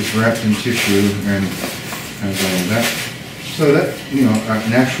 It is wrapped in tissue and has all of that. So that, you know,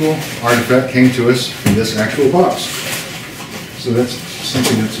 an actual artifact came to us in this actual box. So that's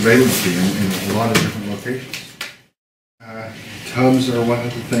something that's available to you in a lot of different locations. Tubs are one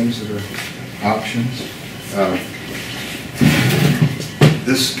of the things that are options.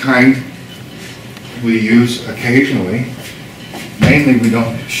 This kind we use occasionally. Mainly we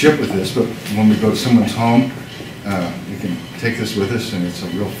don't ship with this, but when we go to someone's home, we can take this with us, and it's a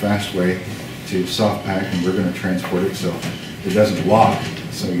real fast way to soft pack, and we're going to transport it so it doesn't lock,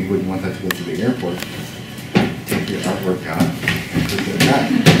 so you wouldn't want that to go to the airport. Take your artwork out and put that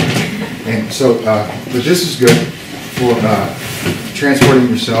back. And so, but this is good for transporting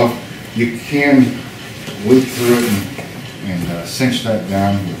yourself. You can loop through it and cinch that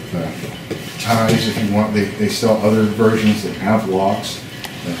down with ties if you want. They sell other versions that have locks.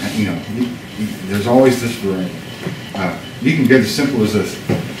 You know, there's always this variety. You can get as simple as this.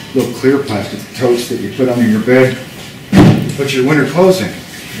 little clear plastic totes that you put under your bed, put your winter clothes in,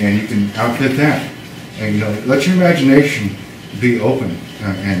 and you can outfit that. And let your imagination be open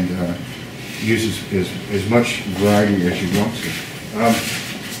and use as much variety as you want to.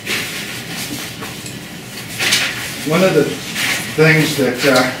 One of the things that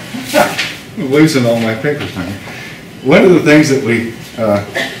I'm losing all my papers now. One of the things that we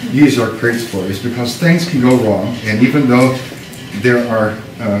use our crates for is because things can go wrong, and even though there are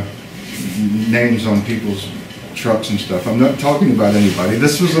names on people's trucks and stuff, I'm not talking about anybody.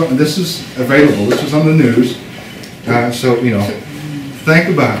 This is available. This was on the news. So think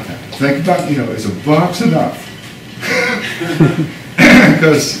about that. Think about is a box enough?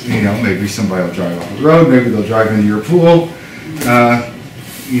 Because maybe somebody will drive off the road. Maybe they'll drive into your pool.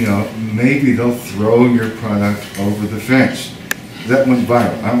 Maybe they'll throw your product over the fence. That went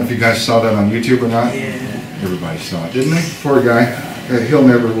viral. I don't know if you guys saw that on YouTube or not. Yeah. Everybody saw it, didn't they? Poor guy. He'll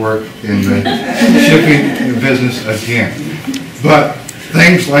never work in the shipping business again. But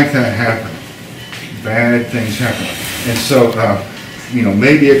things like that happen. Bad things happen. And so,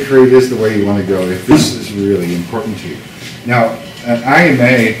 maybe a crate is the way you want to go if this is really important to you. Now, at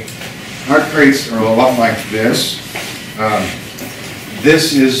IMA, our crates are a lot like this.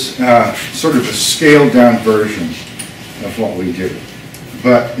 This is sort of a scaled down version of what we do.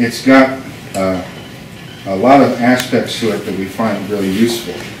 But it's got a lot of aspects to it that we find really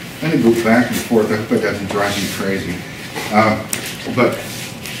useful. I'm going to go back and forth. I hope it doesn't drive you crazy. But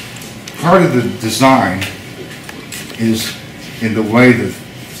part of the design is in the way the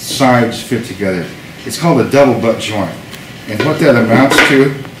sides fit together. It's called a double butt joint. And what that amounts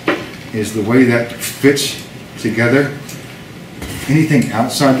to is the way that fits together. Anything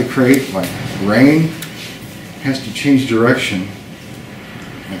outside the crate, like rain, has to change direction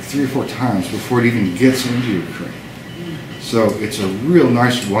like 3 or 4 times before it even gets into your crate. So it's a real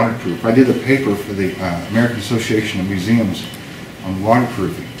nice waterproof. I did a paper for the American Association of Museums on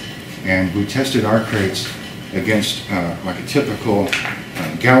waterproofing, and we tested our crates against like a typical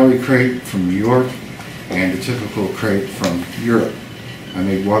gallery crate from New York and a typical crate from Europe. I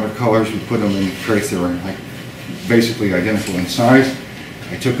made watercolors. We put them in crates that were like basically identical in size.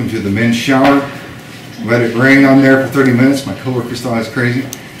 I took them to the men's shower, let it rain on there for 30 minutes. My coworkers thought I was crazy.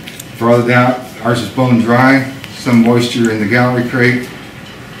 Brought it out. Ours is bone dry. Some moisture in the gallery crate.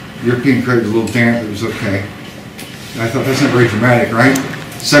 European crate was a little damp. It was okay. I thought that's not very dramatic, right?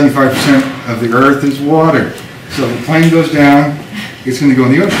 75% of the earth is water. So if the plane goes down, it's going to go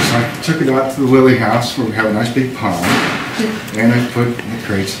in the ocean. So I took it out to the Lily house where we have a nice big pond, and I put the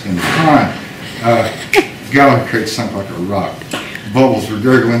crates in the pond. Gallery crate sunk like a rock. Bubbles were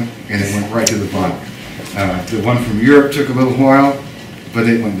gurgling, and it went right to the bottom. The one from Europe took a little while, but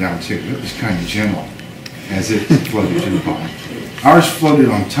it went down too. It was kind of gentle as it floated to the bottom. Ours floated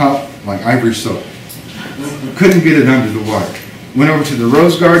on top like ivory soap. Couldn't get it under the water. Went over to the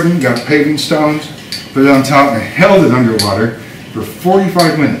rose garden, got paving stones, put it on top, and held it underwater for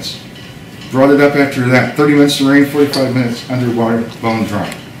 45 minutes. Brought it up after that. 30 minutes of rain, 45 minutes underwater, bone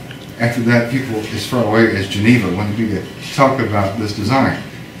dry. After that, people as far away as Geneva wanted me to talk about this design.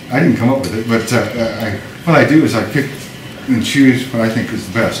 I didn't come up with it, but what I do is I pick and choose what I think is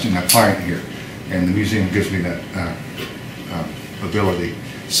the best and apply it here. And the museum gives me that ability.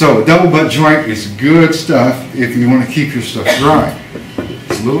 So a double butt joint is good stuff if you want to keep your stuff dry.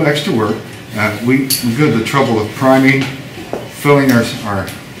 It's a little extra work. We go to the trouble of priming, filling our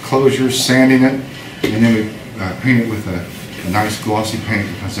closures, sanding it, and then we paint it with a nice glossy paint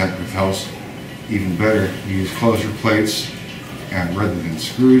because that repels even better. We use closure plates rather than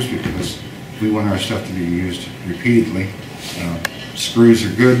screws because we want our stuff to be used repeatedly. Screws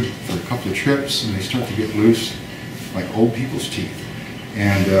are good for a couple of trips and they start to get loose like old people's teeth.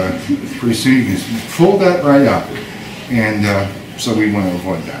 And pretty soon you can pull that right out. And so we want to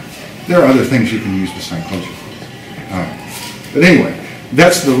avoid that. There are other things you can use besides closure plates. But anyway,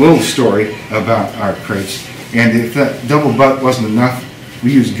 that's the little story about our crates. And if that double butt wasn't enough,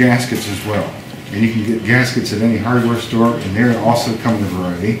 we use gaskets as well. And you can get gaskets at any hardware store, and they also come in a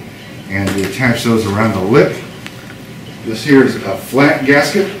variety. And we attach those around the lip. This here is a flat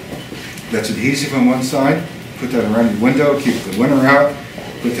gasket that's adhesive on one side. Put that around your window, keep the winter out.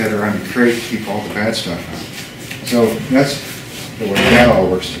 Put that around your crate, keep all the bad stuff out. So that's the way that all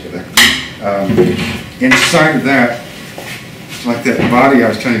works together. Inside of that, like that body I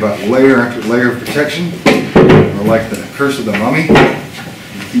was telling you about, layer after layer of protection, or like the curse of the mummy.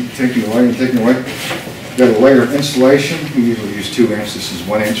 You keep taking away and taking away. Got a layer of insulation. We usually use 2 inch. This is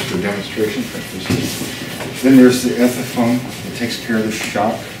 1 inch for demonstration purposes. Then there's the ethafoam that takes care of the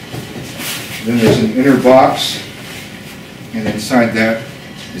shock. Then there's an inner box, and inside that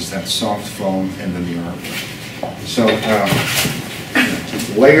is that soft foam and then the artwork. So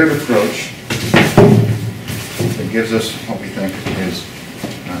layered approach that gives us what we think is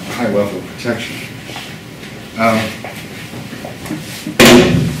a high level of protection.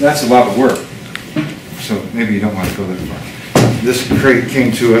 That's a lot of work, so maybe you don't want to go that far. This crate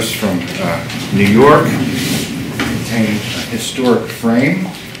came to us from New York. It contained a historic frame,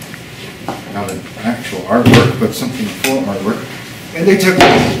 not an actual artwork, but something for artwork. And they took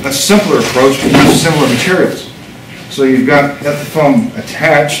a simpler approach but used similar materials. So you've got the foam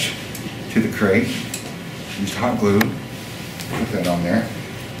attached to the crate, used hot glue, put that on there,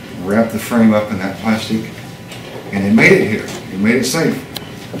 wrap the frame up in that plastic, and they made it here. They made it safe.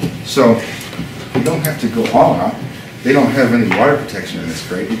 So you don't have to go all out. They don't have any water protection in this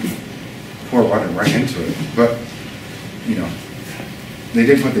crate. You can pour water right into it. But, you know, they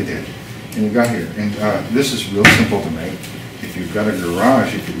did what they did. And you got here. And this is real simple to make. If you've got a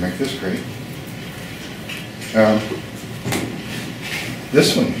garage, you can make this crate.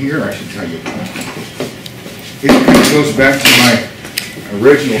 This one here, I should tell you about. It kind of goes back to my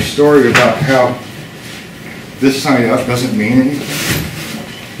original story about how this side up doesn't mean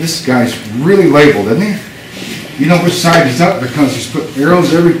anything. This guy's really labeled, isn't he? You know which side is up because he's put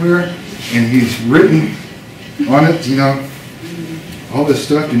arrows everywhere and he's written on it, you know, all this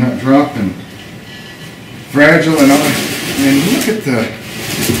stuff, do not drop and fragile and all. And look at the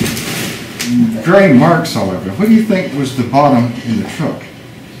gray marks all over. What do you think was the bottom in the truck?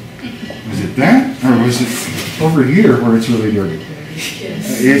 Was it that? Or was it over here where it's really dirty?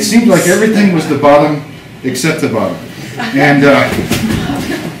 It seemed like everything was the bottom except the bottom. And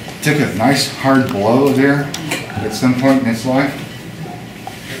took a nice hard blow there at some point in its life.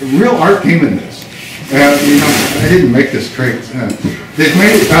 Real art came in this. You know, I didn't make this crate. They've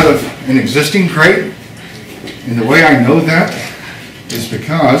made it out of an existing crate. And the way I know that is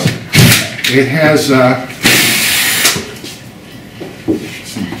because it has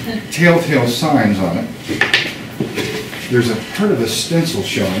some telltale signs on it. There's a part of a stencil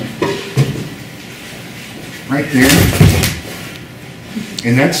showing right there.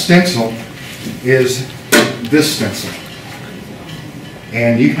 And that stencil is this stencil.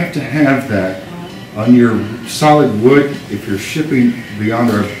 And you have to have that on your solid wood if you're shipping beyond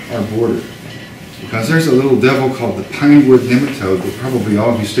our border. Because there's a little devil called the pine wood nematode that probably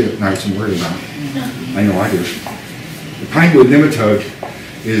all of you stay up nights and worry about. I know I do. The pine wood nematode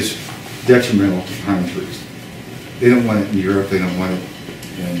is detrimental to pine trees. They don't want it in Europe, they don't want it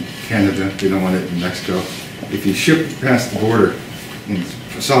in Canada, they don't want it in Mexico. If you ship past the border in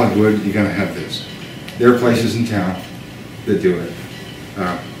solid wood, you're going to have this. There are places in town that do it.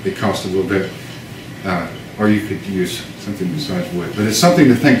 They cost a little bit, or you could use something besides wood. But it's something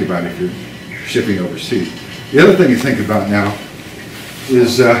to think about if you're shipping overseas. The other thing to think about now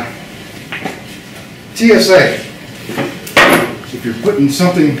is TSA. If you're putting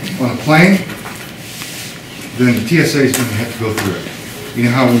something on a plane, then the TSA is going to have to go through it. You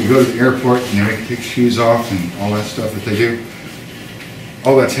know how when you go to the airport and they make you take your shoes off and all that stuff that they do?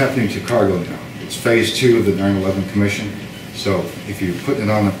 All that's happening to cargo now. It's phase 2 of the 9/11 Commission. So if you're putting it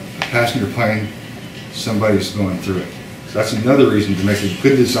on a passenger plane, somebody's going through it. So that's another reason to make a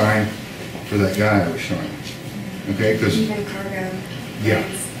good design for that guy I was showing. Okay, because even cargo. yeah,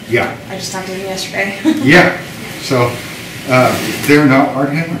 yeah, I just talked to him yesterday. yeah. So they're not art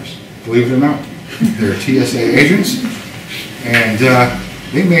handlers, believe it or not. They're TSA agents, and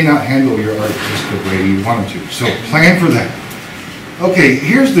they may not handle your art just the way you want them to. So plan for that. Okay,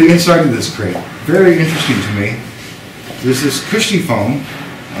 here's the inside of this crate. Very interesting to me. There's this cushy foam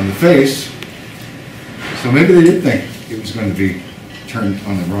on the face, so maybe they did think it was going to be turned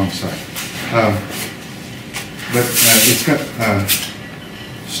on the wrong side. But it's got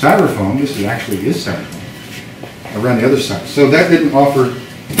styrofoam. This actually is styrofoam around the other side. So that didn't offer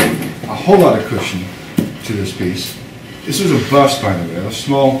a whole lot of cushion to this piece. This was a bust, by the way, a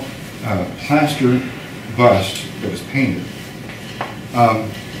small plaster bust that was painted.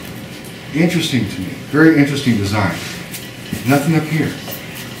 Interesting to me, very interesting design. Nothing up here.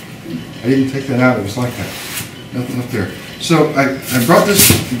 I didn't take that out, it was like that. Nothing up there. So I brought this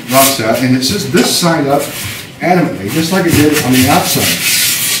box out, and it says this side up adamantly, just like it did on the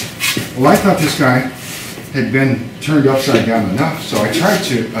outside. Well, I thought this guy had been turned upside down enough, so I tried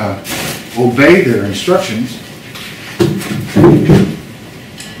to obey their instructions.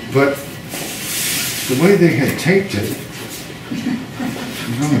 But the way they had taped it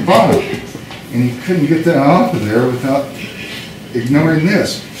was on the bottom, and you couldn't get that off of there without ignoring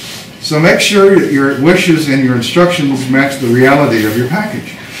this. So make sure that your wishes and your instructions match the reality of your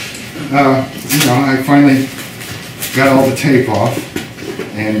package. You know, I finally got all the tape off,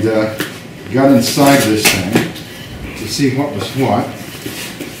 and got inside this thing to see what was what.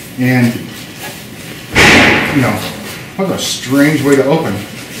 And, you know, what a strange way to open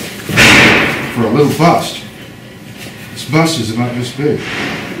for a little bust. This bust is about this big.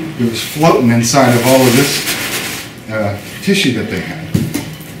 It was floating inside of all of this tissue that they had.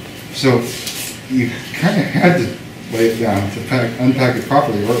 So you kind of had to lay it down to unpack it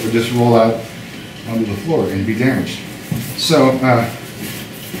properly, or it would just roll out onto the floor and be damaged. So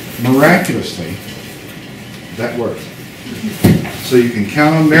miraculously, that worked. So you can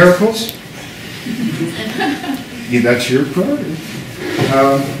count on miracles. Yeah, that's your priority.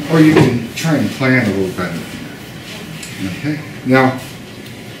 Or you can try and plan a little better. Okay. Now,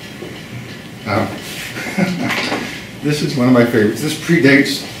 this is one of my favorites. This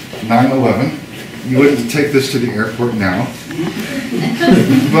predates 9/11. You wouldn't take this to the airport now.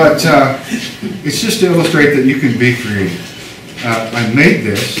 But it's just to illustrate that you can be creative. I made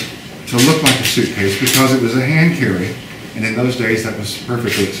this to look like a suitcase because it was a hand carry, and in those days that was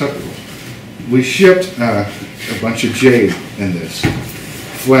perfectly acceptable. We shipped a bunch of jade in this,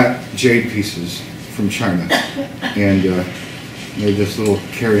 flat jade pieces from China, and made this little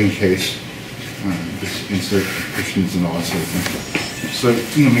carrying case, just insert cushions and all that sort of thing. So,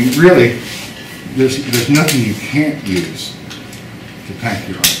 you know, I mean, really, there's nothing you can't use to pack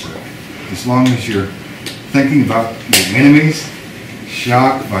your artwork, as long as you're thinking about your enemies,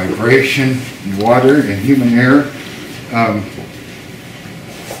 shock, vibration, water, and human error.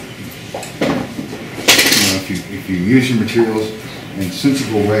 If you use your materials in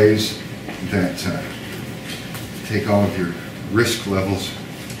sensible ways that take all of your risk levels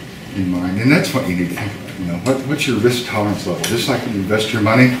in mind, and that's what you need to think about. You know, what's your risk tolerance level? Just like when you invest your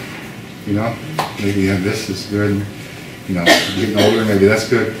money, you know, maybe this is good. You know, getting older, maybe that's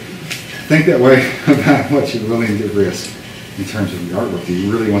good. Think that way about what you're willing to risk in terms of your artwork. Do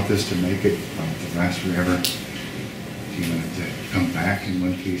you really want this to make it to last forever? Do you want it to come back in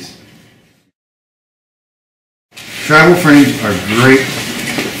one piece? Travel frames are great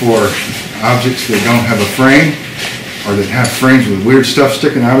for objects that don't have a frame, or that have frames with weird stuff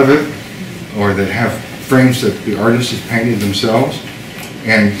sticking out of it, or that have frames that the artist has painted themselves.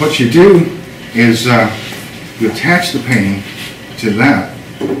 And what you do is you attach the painting to that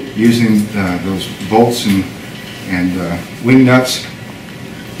using those bolts and wing nuts.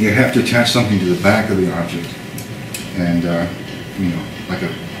 You have to attach something to the back of the object, and you know, like a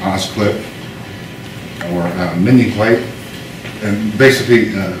Oz clip or a mending plate, and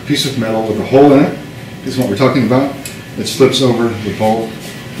basically a piece of metal with a hole in it. This is what we're talking about. It slips over the bolt.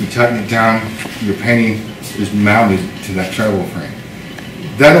 You tighten it down. Your painting is mounted to that travel frame.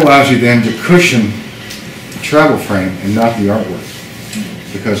 That allows you then to cushion the travel frame and not the artwork,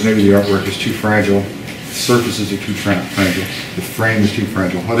 because maybe the artwork is too fragile, the surfaces are too fragile, the frame is too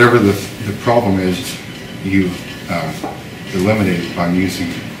fragile. Whatever the problem is, you eliminate it by using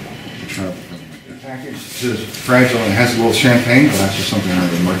the travel frame. The package is fragile and it has a little champagne glass or something, or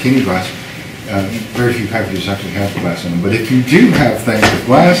a martini glass. Very few packages actually have glass in them, but if you do have things with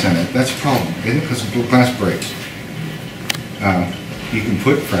glass in it, that's a problem, isn't it? Because the glass breaks. You can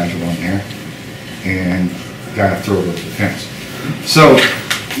put fragile on there and gotta throw it over the fence. So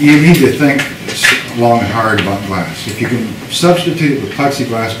you need to think long and hard about glass. If you can substitute it with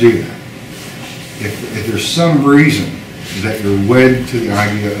plexiglass, do that. If there's some reason that you're wed to the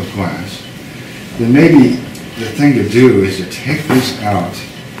idea of glass, then maybe the thing to do is to take this out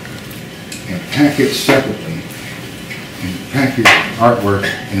and pack it separately, and pack your artwork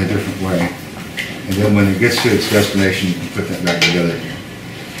in a different way. And then when it gets to its destination, you can put that back together again.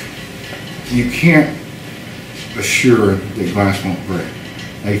 You can't assure that glass won't break.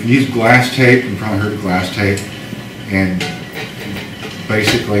 Now you can use glass tape. You've probably heard of glass tape, and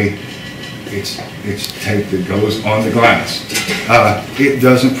basically it's tape that goes on the glass. It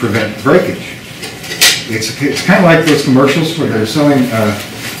doesn't prevent breakage. It's kind of like those commercials where they're selling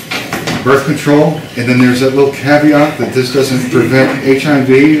birth control, and then there's that little caveat that this doesn't prevent HIV.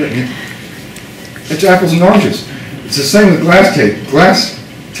 It's apples and oranges. It's the same with glass tape. Glass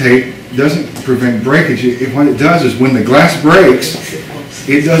tape doesn't prevent breakage. What it does is when the glass breaks,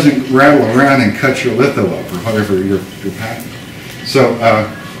 it doesn't rattle around and cut your litho up or whatever you're packing. So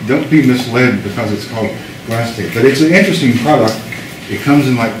don't be misled because it's called glass tape. But it's an interesting product. It comes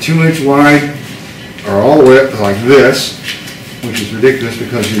in like 2-inch wide or all the way up to like this, which is ridiculous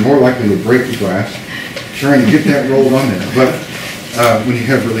because you're more likely to break the glass trying to get that rolled on there. But when you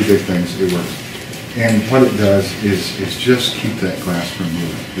have really big things, it works. And what it does is just keep that glass from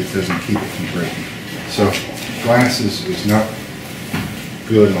moving. It doesn't keep it from breaking. So glass is not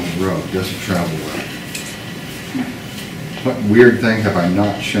good on the road. It doesn't travel well. What weird thing have I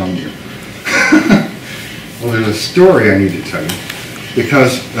not shown you? Well, there's a story I need to tell you,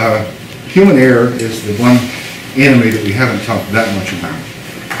 because human error is the one enemy that we haven't talked that much about.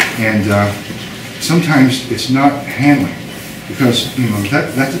 And sometimes it's not handling, because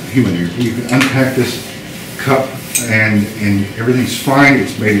that's human error. You can unpack this cup and everything's fine.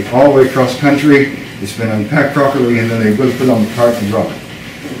 It's made it all the way across country. It's been unpacked properly, and then they put it on the cart and drop it.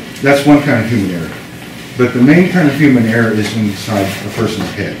 That's one kind of human error. But the main kind of human error is inside a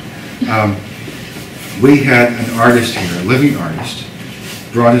person's head. We had an artist here, a living artist,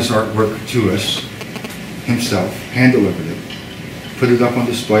 brought his artwork to us himself, hand-delivered it, put it up on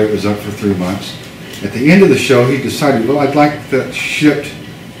display. It was up for 3 months. At the end of the show, he decided, well, I'd like that shipped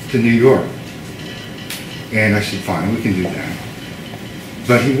to New York. And I said, fine, we can do that.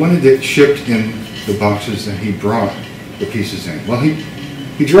 But he wanted it shipped in the boxes that he brought the pieces in. Well,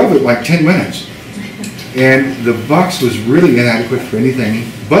 he drove it like 10 minutes. And the box was really inadequate for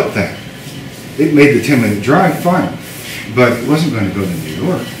anything but that. It made the 10-minute drive fine, but it wasn't going to go to New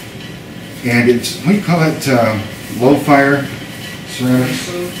York. And it's, what do you call it, low fire ceramics?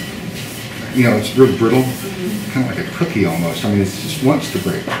 You know, it's real brittle, kind of like a cookie almost. I mean, it just wants to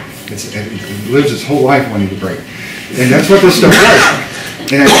break. It lives its whole life wanting to break. And that's what this stuff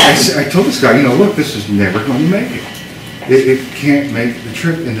was. And I told this guy, you know, look, this is never going to make it. It can't make the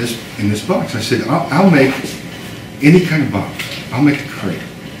trip in this box. I said, I'll make any kind of box. I'll make a crate.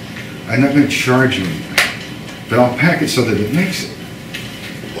 I'm not going to charge you anything, but I'll pack it so that it makes it.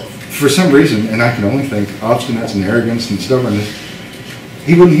 For some reason, and I can only think obstinance and arrogance and stubbornness,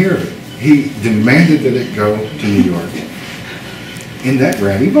 he wouldn't hear of it. He demanded that it go to New York in that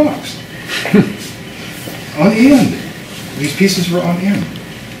ratty box. On end. These pieces were on end.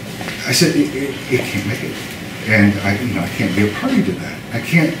 I said, it can't make it. And I can't be a party to that. I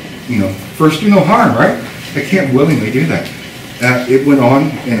can't, first do no harm, right? I can't willingly do that. It went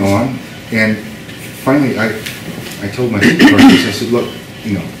on, and finally I told my supervisors, I said, look,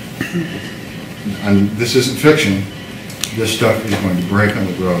 this isn't fiction. This stuff is going to break on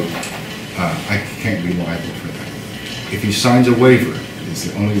the road. I can't be liable for that. If he signs a waiver, it's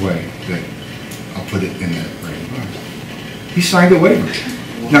the only way that I'll put it in that right box. He signed a waiver.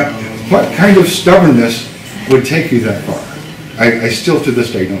 Now, what kind of stubbornness would take you that far? I still to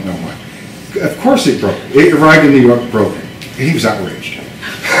this day don't know why. Of course it broke. It arrived in New York broken. And he was outraged.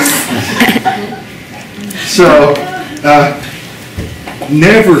 So,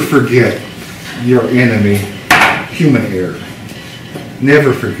 never forget your enemy, human error.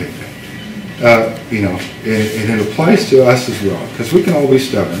 Never forget that. And it applies to us as well, because we can all be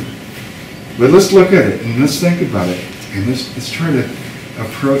stubborn. But let's look at it and let's think about it, and let's try to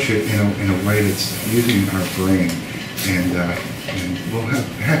approach it in a way that's using our brain, and we'll have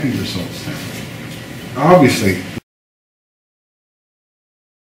happy results then. Obviously,